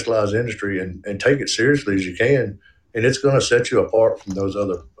a specialized industry and take it seriously as you can. And it's going to set you apart from those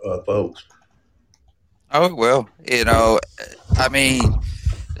other folks. Oh, it will. I mean,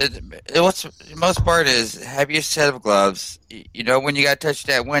 what's the most part is have your set of gloves. When you got to touch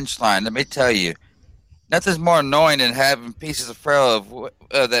that winch line, let me tell you, nothing's more annoying than having pieces of frail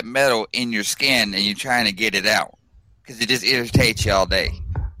of that metal in your skin and you're trying to get it out because it just irritates you all day.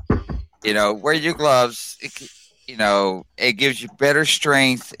 Wear your gloves. It gives you better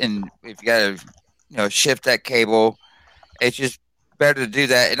strength, and if you got to, shift that cable, it's just better to do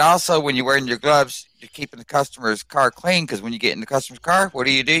that. And also, when you're wearing your gloves, you're keeping the customer's car clean because when you get in the customer's car, what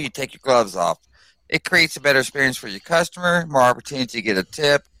do? You take your gloves off. It creates a better experience for your customer, more opportunity to get a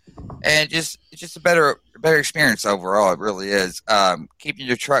tip, and it's just a better experience overall. It really is. Keeping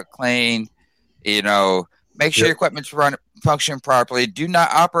your truck clean, make sure your equipment's function properly. Do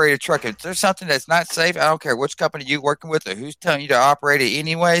not operate a truck. If there's something that's not safe, I don't care which company you're working with or who's telling you to operate it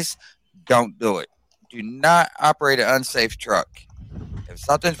anyways, don't do it. Do not operate an unsafe truck. If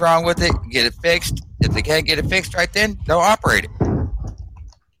something's wrong with it, get it fixed. If they can't get it fixed right then, don't operate it.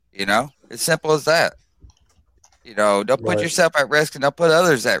 As simple as that. Don't put yourself at risk and don't put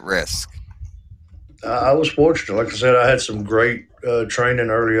others at risk. I was fortunate. Like I said, I had some great training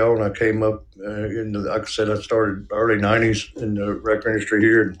early on. I came up like I said, I started early '90s in the wrecker industry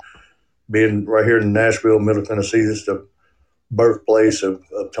here, and being right here in Nashville, Middle Tennessee. This is the birthplace of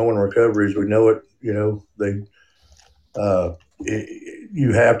towing recovery as we know it. You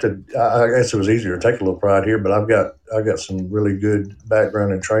have to. I guess it was easier to take a little pride here, but I got some really good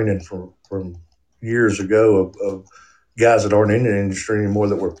background and training from years ago of guys that aren't in the industry anymore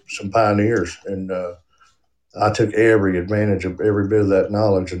that were some pioneers, and I took every advantage of every bit of that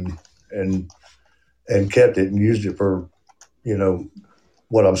knowledge and kept it and used it for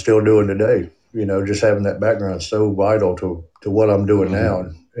what I'm still doing today. Just having that background is so vital to what I'm doing now,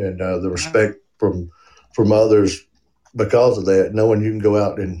 and the respect from others because of that. Knowing you can go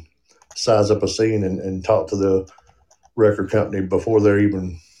out and size up a scene and talk to the record company before they're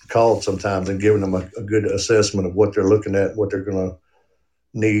even called sometimes, and giving them a good assessment of what they're looking at, what they're going to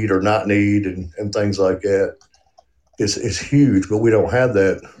need or not need, and things like that. It's huge, but we don't have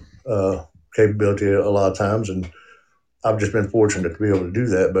that capability a lot of times, and I've just been fortunate to be able to do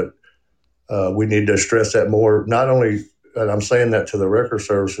that. But we need to stress that more. Not only, and I'm saying that to the record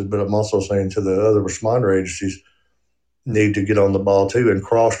services, but I'm also saying to the other responder agencies, need to get on the ball too and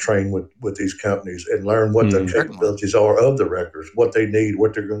cross-train with these companies and learn what the capabilities are of the wreckers, what they need,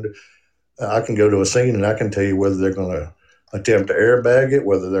 what they're going to do. I can go to a scene and I can tell you whether they're going to attempt to airbag it,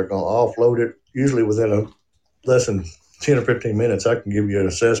 whether they're going to offload it. Usually within less than 10 or 15 minutes, I can give you an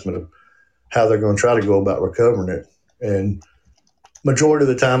assessment of how they're going to try to go about recovering it. And majority of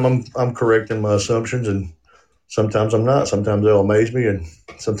the time I'm correct in my assumptions, and sometimes I'm not. Sometimes they'll amaze me, and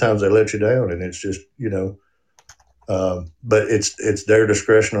sometimes they let you down, and it's just, but it's their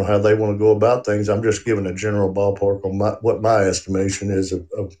discretion on how they want to go about things. I'm just giving a general ballpark on what my estimation is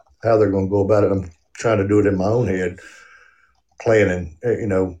of how they're going to go about it. I'm trying to do it in my own head, planning,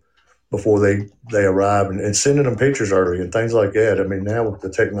 before they arrive, and sending them pictures early and things like that. I mean, now with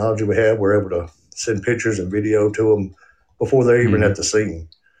the technology we have, we're able to send pictures and video to them before they're even at the scene.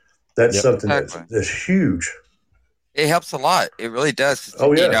 That's something that's huge. It helps a lot. It really does.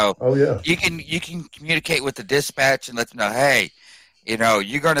 Oh yeah. You can communicate with the dispatch and let them know, hey,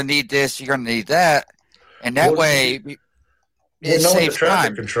 you're going to need this, you're going to need that, and that way it saves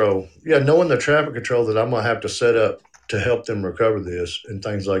time. Control. Yeah, knowing the traffic control that I'm going to have to set up to help them recover this and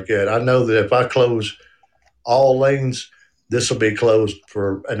things like that. I know that if I close all lanes, this will be closed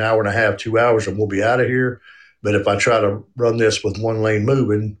for an hour and a half, 2 hours, and we'll be out of here. But if I try to run this with one lane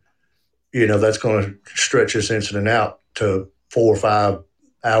moving, that's going to stretch this incident out to 4 or 5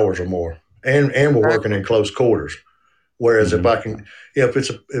 hours or more. And we're working in close quarters. Whereas if I can, if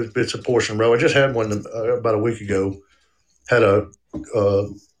it's a portion row, I just had one about a week ago,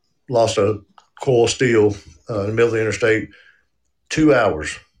 lost a coil steel in the middle of the interstate. 2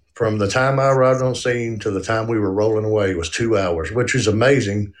 hours from the time I arrived on scene to the time we were rolling away was 2 hours, which is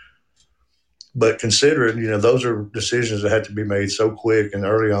amazing. But considering, those are decisions that had to be made so quick and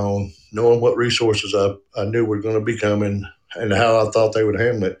early on, knowing what resources I knew were going to be coming and how I thought they would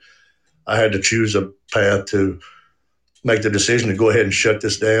handle it, I had to choose a path to make the decision to go ahead and shut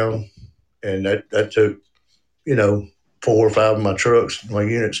this down. And that took, 4 or 5 of my trucks, my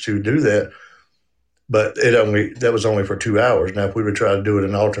units to do that. But that was only for 2 hours. Now, if we would try to do it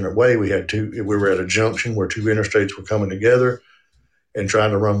an alternate way, we were at a junction where 2 interstates were coming together and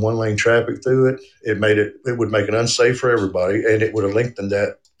trying to run one lane traffic through it. It would make it unsafe for everybody, and it would have lengthened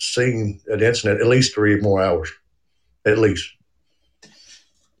that incident at least 3 more hours, at least.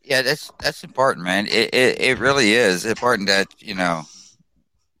 Yeah, that's important, man. It really is important that you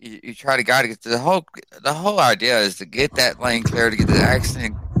try to guide it. The whole idea is to get that lane clear, to get the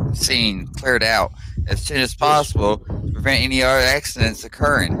accident scene cleared out as soon as possible to prevent any other accidents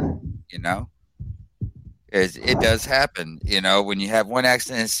occurring. It does happen. When you have one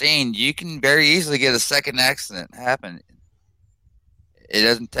accident scene, you can very easily get a second accident happen. It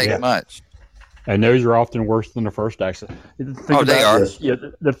doesn't take much. And those are often worse than the first accident. They are. Yeah,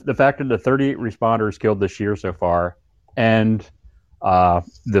 the fact that the 38 responders killed this year so far, and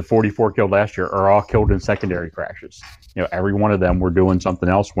the 44 killed last year, are all killed in secondary crashes. Every one of them were doing something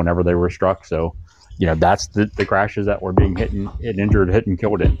else whenever they were struck. So, that's the crashes that were being hit and injured, hit and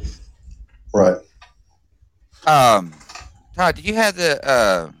killed in. Right. Todd, do you have the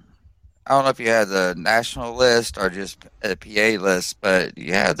I don't know if you have the national list or just a PA list, but do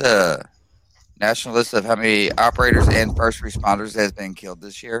you have the national list of how many operators and first responders has been killed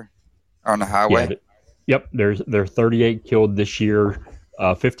this year on the highway? Yep, there are 38 killed this year,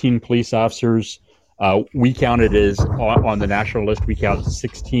 15 police officers. We counted as on the national list, we counted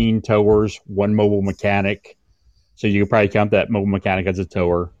 16 towers, 1 mobile mechanic. So you could probably count that mobile mechanic as a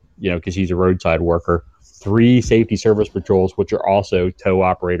tower. because he's a roadside worker. 3 safety service patrols, which are also tow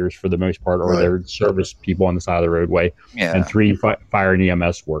operators for the most part, or they're service people on the side of the roadway, and 3 fire and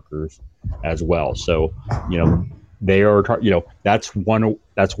EMS workers as well. So, they are, that's one a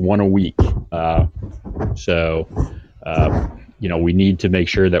week. We need to make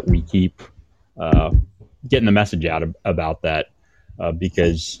sure that we keep getting the message out about that,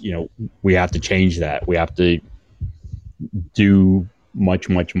 because we have to change that. We have to do much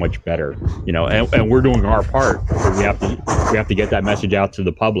better, and we're doing our part. But we have to get that message out to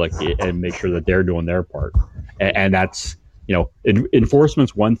the public and make sure that they're doing their part. And that's,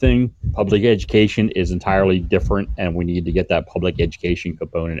 enforcement's one thing. Public education is entirely different, and we need to get that public education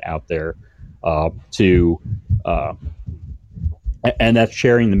component out there and that's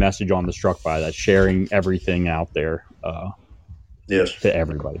sharing the message on the Struck By. That's sharing everything out there to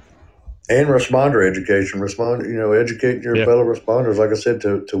everybody. And responder education, educating your fellow responders, like I said,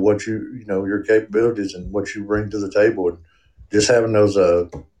 to what your capabilities and what you bring to the table, and just having those, go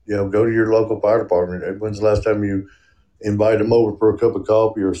to your local fire department. When's the last time you invite them over for a cup of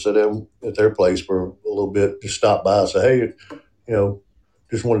coffee or sit down at their place for a little bit, just stop by and say, hey,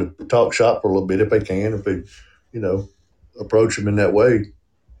 just want to talk shop for a little bit if they can, if they, approach them in that way.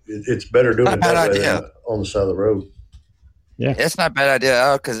 It's better doing it that way than on the side of the road. Yeah, it's not a bad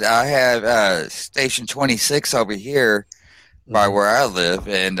idea because I have Station 26 over here by where I live,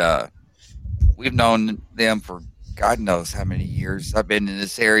 and we've known them for God knows how many years. I've been in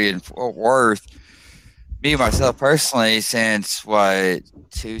this area in Fort Worth, me myself personally, since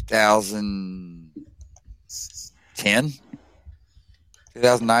 2010,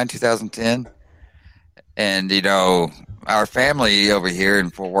 2009, 2010, and our family over here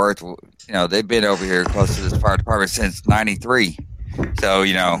in Fort Worth, they've been over here close to this fire department since '93. So,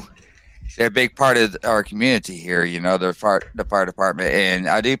 they're a big part of our community here, the fire department. And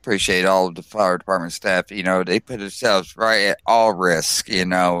I do appreciate all of the fire department staff. They put themselves right at all risk,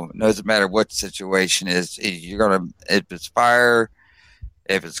 doesn't matter what the situation is. If it's fire,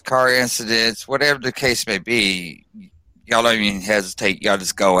 if it's car incidents, whatever the case may be, y'all don't even hesitate. Y'all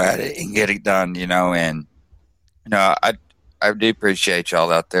just go at it and get it done, and I do appreciate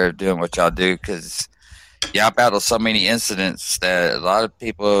y'all out there doing what y'all do, because y'all battle so many incidents that a lot of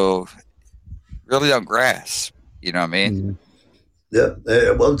people really don't grasp. You know what I mean? Mm-hmm.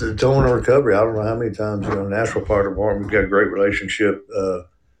 Yeah. Well, the towing and recovery, I don't know how many times, Nashville Fire Department, we've got a great relationship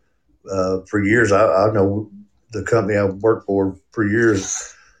for years. I know the company I worked for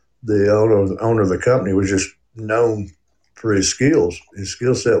years, the owner of the company was just known for his skills. His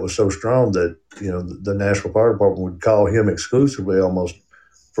skill set was so strong that, the Nashville Fire Department would call him exclusively almost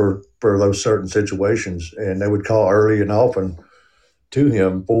for those certain situations. And they would call early and often to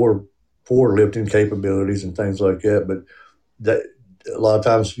him for lifting capabilities and things like that. But that a lot of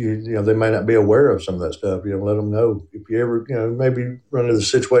times, they may not be aware of some of that stuff. Let them know if you ever, maybe run into the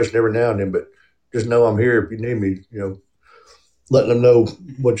situation every now and then, but just know I'm here if you need me, letting them know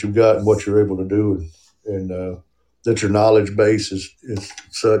what you've got and what you're able to do. And that your knowledge base is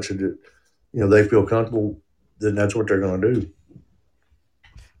such that, they feel comfortable, then that's what they're going to do.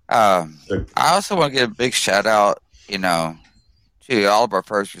 I also want to give a big shout out, to all of our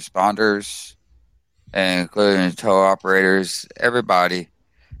first responders, including the tow operators, everybody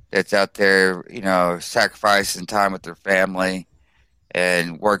that's out there, sacrificing time with their family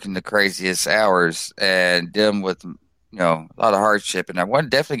and working the craziest hours and dealing with, a lot of hardship. And I want to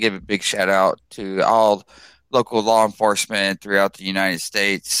definitely give a big shout out to all local law enforcement throughout the United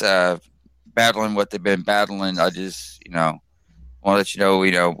States, battling what they've been battling. I just, want to let you know,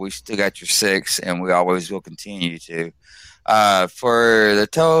 we still got your six, and we always will continue to. For the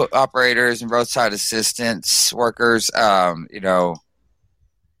tow operators and roadside assistance workers,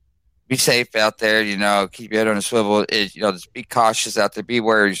 be safe out there, keep your head on a swivel. Just be cautious out there. Be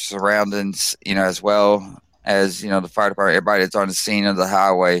aware of your surroundings, as well as, the fire department, everybody that's on the scene of the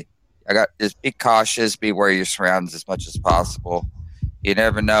highway. Just be cautious, be aware of your surroundings as much as possible. You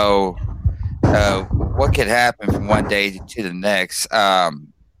never know what could happen from one day to the next.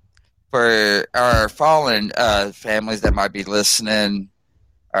 For our fallen families that might be listening,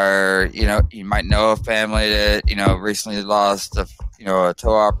 or you might know a family that recently lost a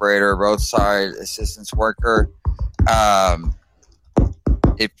tow operator, roadside assistance worker.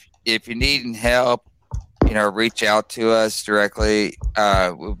 If you need help, reach out to us directly.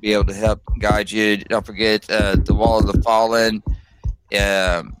 We'll be able to help guide you. Don't forget the Wall of the Fallen.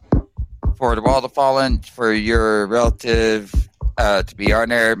 For the Wall of the Fallen, for your relative to be on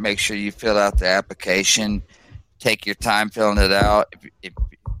there, make sure you fill out the application. Take your time filling it out. If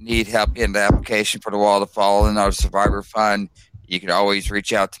you need help getting the application for the Wall of the Fallen or the Survivor Fund, You can always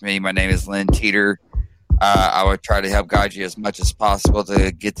reach out to me. My name is Lynn Teeter. I would try to help guide you as much as possible to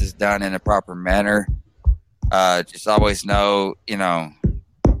get this done in a proper manner. Just always know,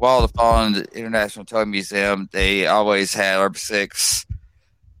 Wall of Fallen, the International Toy Museum, they always had Arbor 6.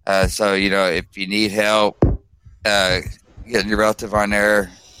 So, if you need help getting your relative on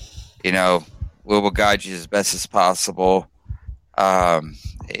there, we will guide you as best as possible.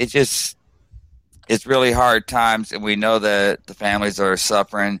 It's really hard times, and we know that the families are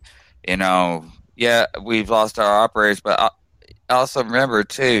suffering. Yeah, we've lost our operators, but I also remember,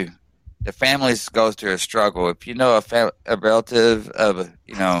 too, the families go through a struggle. If you know a relative of,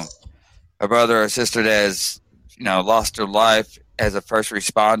 a brother or sister that has, lost their life as a first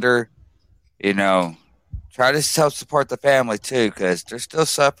responder, try to help support the family too, because they're still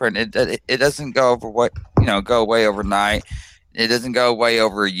suffering. It doesn't go away overnight. It doesn't go away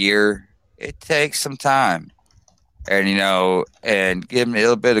over a year. It takes some time, and and give them a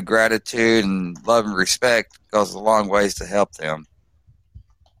little bit of gratitude and love and respect goes a long ways to help them.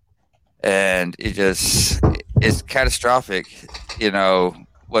 And it's catastrophic,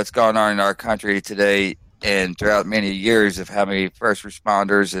 what's going on in our country today and throughout many years of how many first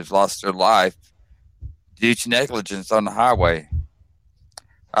responders have lost their life due to negligence on the highway.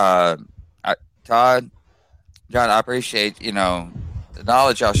 Todd, John, I appreciate, the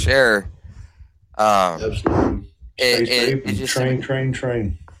knowledge I'll share. Absolutely.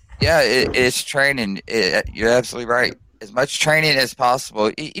 Train. Yeah, it's training. You're absolutely right. As much training as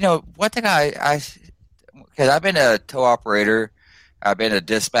possible. One thing because I've been a tow operator, I've been a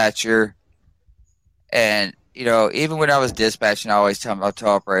dispatcher, and even when I was dispatching, I always tell my tow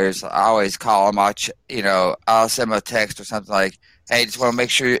operators, I always call them. I'll send them a text or something like, "Hey, just want to make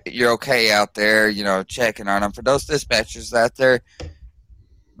sure you're okay out there." Checking on them. For those dispatchers out there,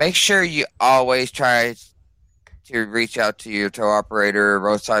 make sure you always try to reach out to your tow operator,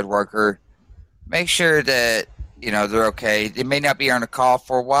 roadside worker. Make sure that they're okay. They may not be on a call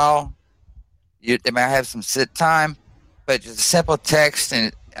for a while. They might have some sit time, but just a simple text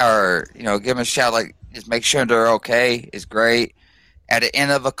or give them a shout, like just make sure they're okay is great. At the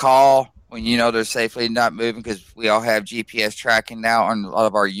end of a call, when they're safely not moving, because we all have GPS tracking now on a lot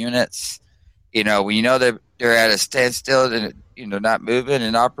of our units. When that they're at a standstill and not moving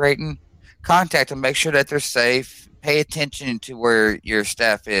and operating, contact them. Make sure that they're safe. Pay attention to where your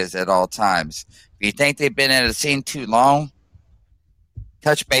staff is at all times. If you think they've been at a scene too long,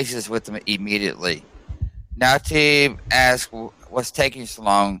 touch bases with them immediately. Not to ask what's taking so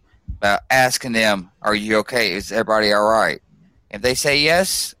long, but asking them, are you okay? Is everybody all right? If they say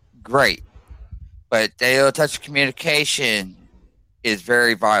yes, great. But they'll touch communication is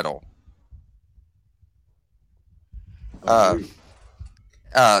very vital.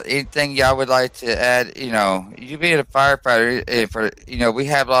 Anything y'all would like to add? You being a firefighter, we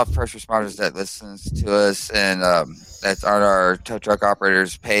have a lot of first responders that listens to us, and that's on our tow truck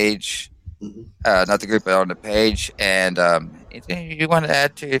operators page, not the group, but on the page. And anything you want to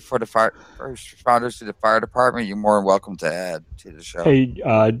add for the first responders to the fire department, you're more than welcome to add to the show. Hey,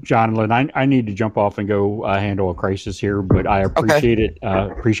 John Lynn, I need to jump off and go handle a crisis here, but I appreciate it.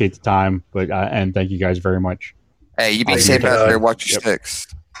 Appreciate the time, and thank you guys very much. Hey, you be safe out there. Watch your sticks.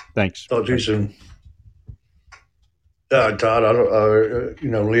 Thanks. Talk to you soon. Todd,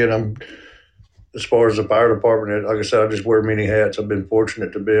 Lynn, as far as the fire department, like I said, I just wear many hats. I've been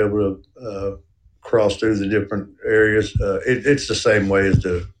fortunate to be able to cross through the different areas. It's the same way as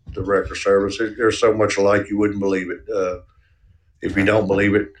the wrecker service. There's so much alike you wouldn't believe it. If you don't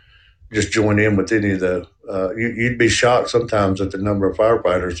believe it, just join in with any of the. You'd be shocked sometimes at the number of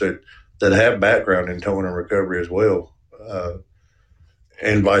firefighters that have background in towing and recovery as well,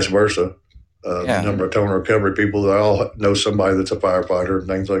 and vice versa. The number of towing and recovery people that all know somebody that's a firefighter and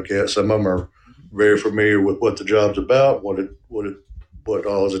things like that. Some of them are very familiar with what the job's about, what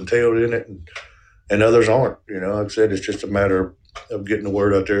all is entailed in it, and others aren't. Like I said, it's just a matter of getting the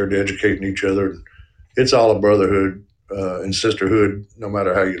word out there and educating each other. It's all a brotherhood and sisterhood, no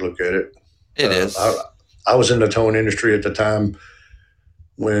matter how you look at it. It is. I was in the towing industry at the time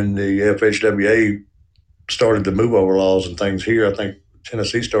when the FHWA started the move over laws and things here. I think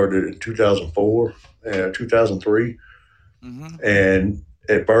Tennessee started in 2004, 2003. Mm-hmm. And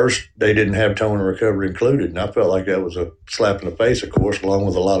at first, they didn't have towing and recovery included. And I felt like that was a slap in the face, of course, along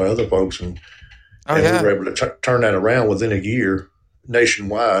with a lot of other folks. And we were able to turn that around within a year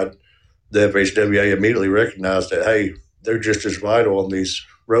nationwide. The FHWA immediately recognized that, hey, they're just as vital on these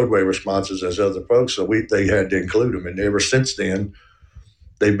roadway responses as other folks. So they had to include them. And ever since then,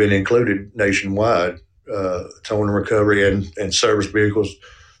 they've been included nationwide, towing and recovery and service vehicles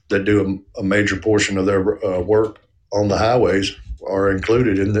that do a major portion of their work on the highways are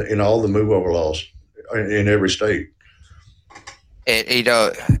included in all the move over laws in every state. And,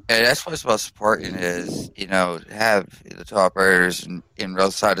 and that's what's most important is, have the tow operators and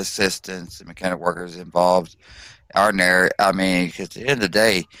roadside assistants and mechanic workers involved are there. I mean, because at the end of the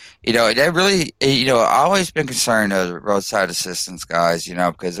day, they really, I've always been concerned of the roadside assistance guys,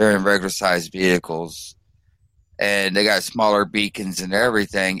 because they're in regular sized vehicles and they got smaller beacons and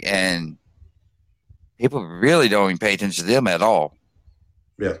everything, and people really don't even pay attention to them at all.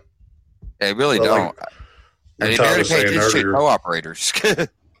 Yeah. They really don't. They barely pay attention to tow operators.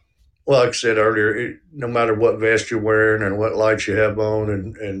 Well, like I said earlier, no matter what vest you're wearing and what lights you have on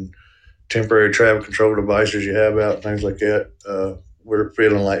and temporary traffic control devices you have out, things like that, we're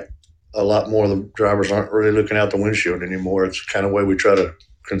feeling like a lot more of the drivers aren't really looking out the windshield anymore. It's kind of the way we try to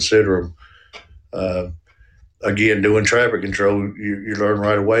consider them. Again, doing traffic control, you learn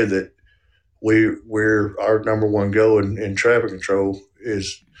right away that we're our number one goal in traffic control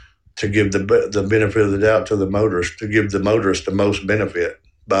is to give the benefit of the doubt to the motorist, to give the motorist the most benefit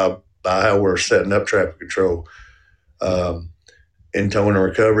by how we're setting up traffic control. In towing and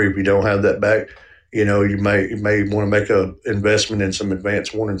recovery, if you don't have that back, you may want to make an investment in some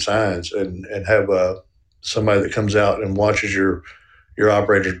advanced warning signs and have somebody that comes out and watches your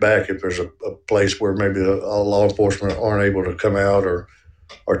operator's back if there's a place where maybe a law enforcement aren't able to come out or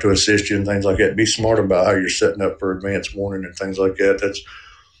to assist you and things like that. Be smart about how you're setting up for advanced warning and things like that. That's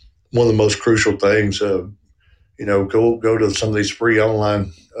one of the most crucial things. Go to some of these free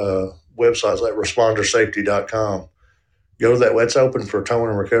online websites like respondersafety.com. Go to that. That's open for towing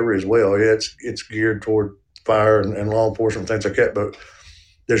and recovery as well. Yeah, it's geared toward fire and law enforcement, things like that. But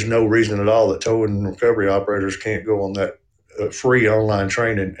there's no reason at all that towing and recovery operators can't go on that free online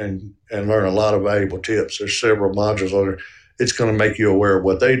training and learn a lot of valuable tips. There's several modules on there. It's going to make you aware of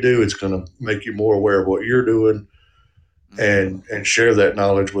what they do. It's going to make you more aware of what you're doing, and share that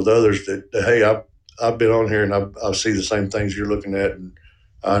knowledge with others. That hey, I've been on here and I see the same things you're looking at, and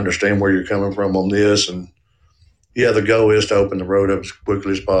I understand where you're coming from on this. And yeah, the goal is to open the road up as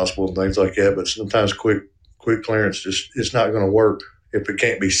quickly as possible and things like that. But sometimes quick clearance it's not going to work if it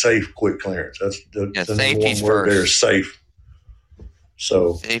can't be safe. Quick clearance. That's the safety's one word first. there is safe.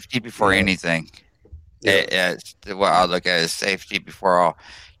 So safety before anything. Yeah. What I look at is safety before all.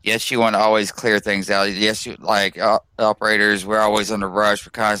 Yes, you want to always clear things out. Yes, operators, we're always on the rush.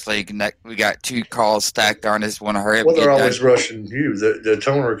 We're constantly we got 2 calls stacked on us. Want to hurry up. Well, they're always rushing you. The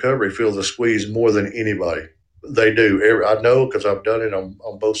towing and recovery feels the squeeze more than anybody. They do. I know because I've done it on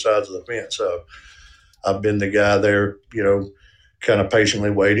both sides of the fence. I've been the guy there, kind of patiently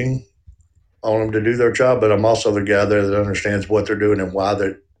waiting on them to do their job, but I'm also the guy there that understands what they're doing and why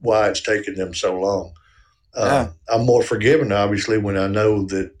it's taking them so long. I'm more forgiving, obviously, when I know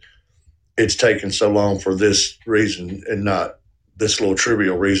that it's taken so long for this reason and not this little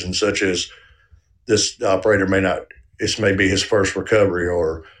trivial reason, such as this operator may be his first recovery,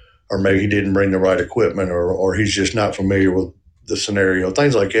 or maybe he didn't bring the right equipment, or he's just not familiar with the scenario,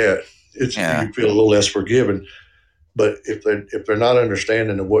 things like that. You feel a little less forgiving. But if they're not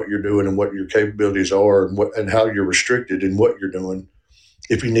understanding of what you're doing and what your capabilities are and how you're restricted in what you're doing,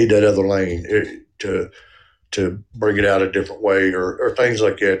 if you need that other lane to bring it out a different way or things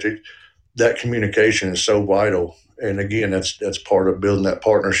like that, that communication is so vital. And again, that's part of building that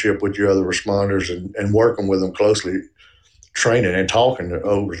partnership with your other responders and working with them closely, training and talking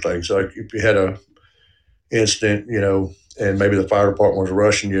over things. Like if you had a incident, and maybe the fire department was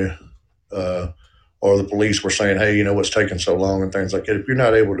rushing you, or the police were saying, hey, what's taking so long and things like that. If you're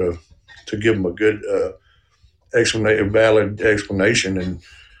not able to give them a good valid explanation and,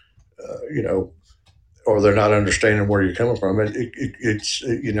 or they're not understanding where you're coming from,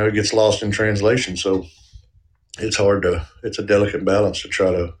 it gets lost in translation. So it's a delicate balance to try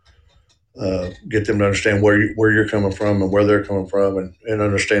to get them to understand where you're coming from and where they're coming from and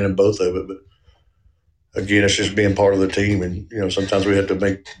understanding both of it. But again, it's just being part of the team. And, sometimes we have to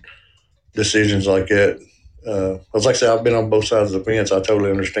make decisions like that. Like I said, I've been on both sides of the fence. I totally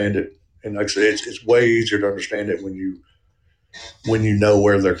understand it. And like I said, it's way easier to understand it when you know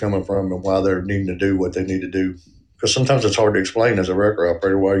where they're coming from and why they're needing to do what they need to do. Because sometimes it's hard to explain as a record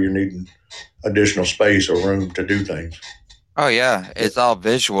operator why you're needing additional space or room to do things. Oh, yeah. It's all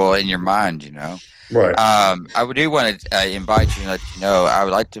visual in your mind, Right. I do want to invite you and let you know, I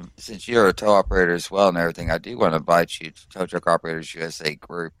would like to, since you're a tow operator as well and everything, I do want to invite you to Tow Truck Operators USA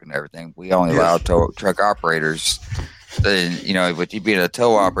group and everything. We only allow tow truck operators. Then, with you being a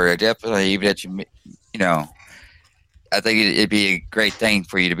tow operator, definitely, even that I think it'd be a great thing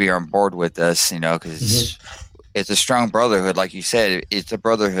for you to be on board with us, because it's a strong brotherhood, like you said. It's a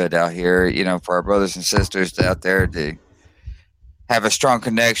brotherhood out here, for our brothers and sisters out there to have a strong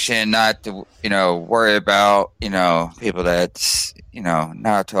connection, not to worry about people that's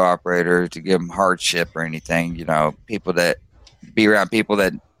not tow operators to give them hardship or anything. People that be around people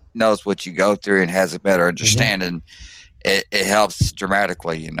that knows what you go through and has a better understanding. It helps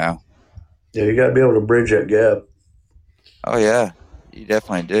dramatically. Yeah, you got to be able to bridge that gap. Oh yeah, you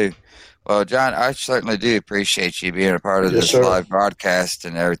definitely do. Well, John, I certainly do appreciate you being a part of this live broadcast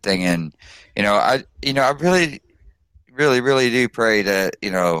and everything. And I really, really, really do pray that a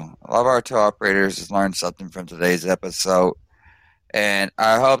lot of our tow operators has learned something from today's episode, and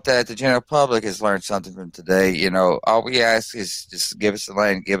I hope that the general public has learned something from today. All we ask is just give us the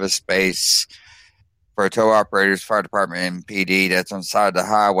lane, give us space for tow operators, fire department, and PD that's on the side of the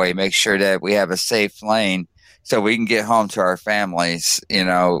highway. Make sure that we have a safe lane so we can get home to our families.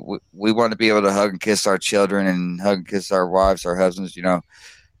 We want to be able to hug and kiss our children and hug and kiss our wives, our husbands. Go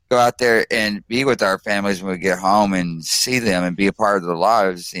out there and be with our families when we get home and see them and be a part of their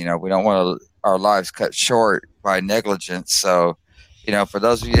lives. We don't want our lives cut short by negligence. So, for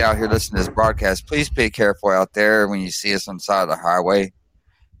those of you out here listening to this broadcast, please be careful out there when you see us on the side of the highway.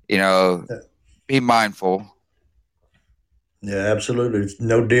 Be mindful. Yeah, absolutely. It's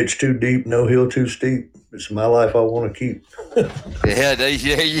no ditch too deep, no hill too steep. It's my life I want to keep. Yeah, there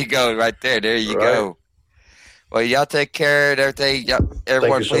you go, right there. There you go. Well, y'all take care of everything.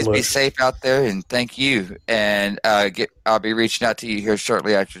 Everyone, please be safe out there, and thank you. And I'll be reaching out to you here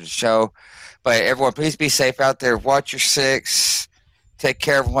shortly after the show. But everyone, please be safe out there. Watch your six. Take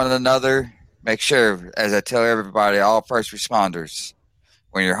care of one another. Make sure, as I tell everybody, all first responders,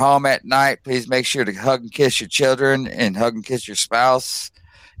 when you're home at night, please make sure to hug and kiss your children and hug and kiss your spouse.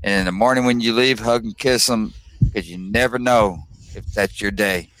 And in the morning when you leave, hug and kiss them, because you never know if that's your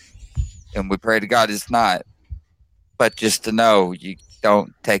day. And we pray to God it's not. But just to know, you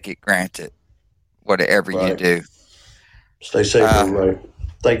don't take it granted, whatever you do. Stay safe, everybody.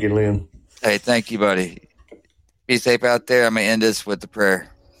 Thank you, Lynn. Hey, thank you, buddy. Be safe out there. I'm going to end this with the prayer.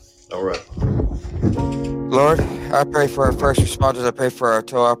 All right. Lord, I pray for our first responders. I pray for our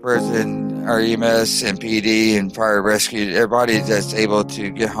tow operators and our EMS and PD and fire rescue, everybody that's able to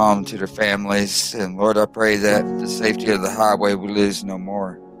get home to their families. And Lord, I pray that the safety of the highway we lose no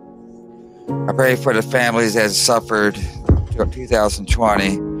more. I pray for the families that suffered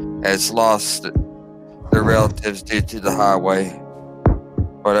 2020, has lost their relatives due to the highway.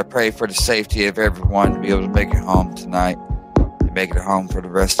 But I pray for the safety of everyone to be able to make it home tonight, to make it home for the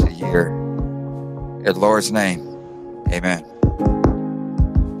rest of the year. In the Lord's name, amen.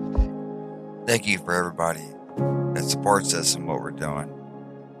 Thank you for everybody that supports us in what we're doing,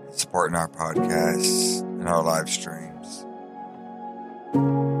 supporting our podcasts and our live streams.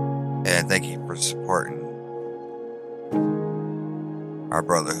 And thank you for supporting our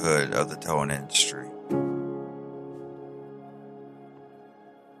brotherhood of the towing industry.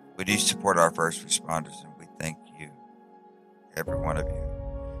 We do support our first responders, and we thank you, every one of you,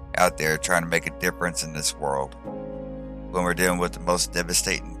 out there trying to make a difference in this world when we're dealing with the most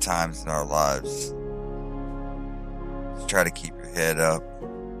devastating times in our lives. Just try to keep your head up.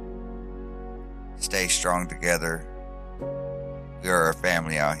 Stay strong together. We are a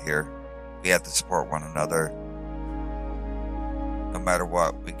family out here. We have to support one another. No matter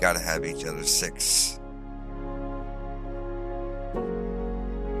what, we gotta have each other's six.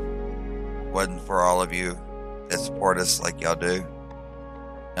 Wasn't for all of you that support us like y'all do,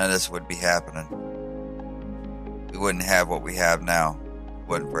 none of this would be happening. We wouldn't have what we have now if it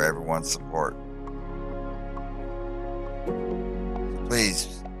wasn't for everyone's support. So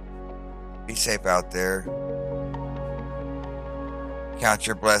please, be safe out there. Count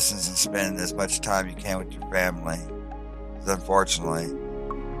your blessings and spend as much time you can with your family. Because unfortunately,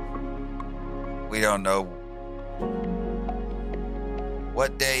 we don't know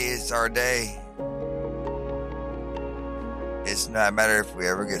what day is our day. It's not matter if we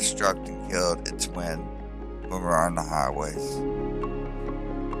ever get struck and killed, it's when we're on the highways.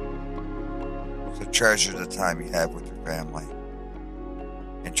 So treasure the time you have with your family.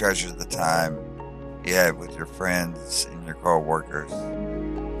 And treasure the time you have with your friends and your co-workers.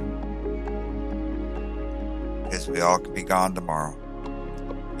 Because we all could be gone tomorrow.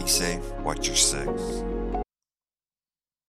 Be safe, watch your six.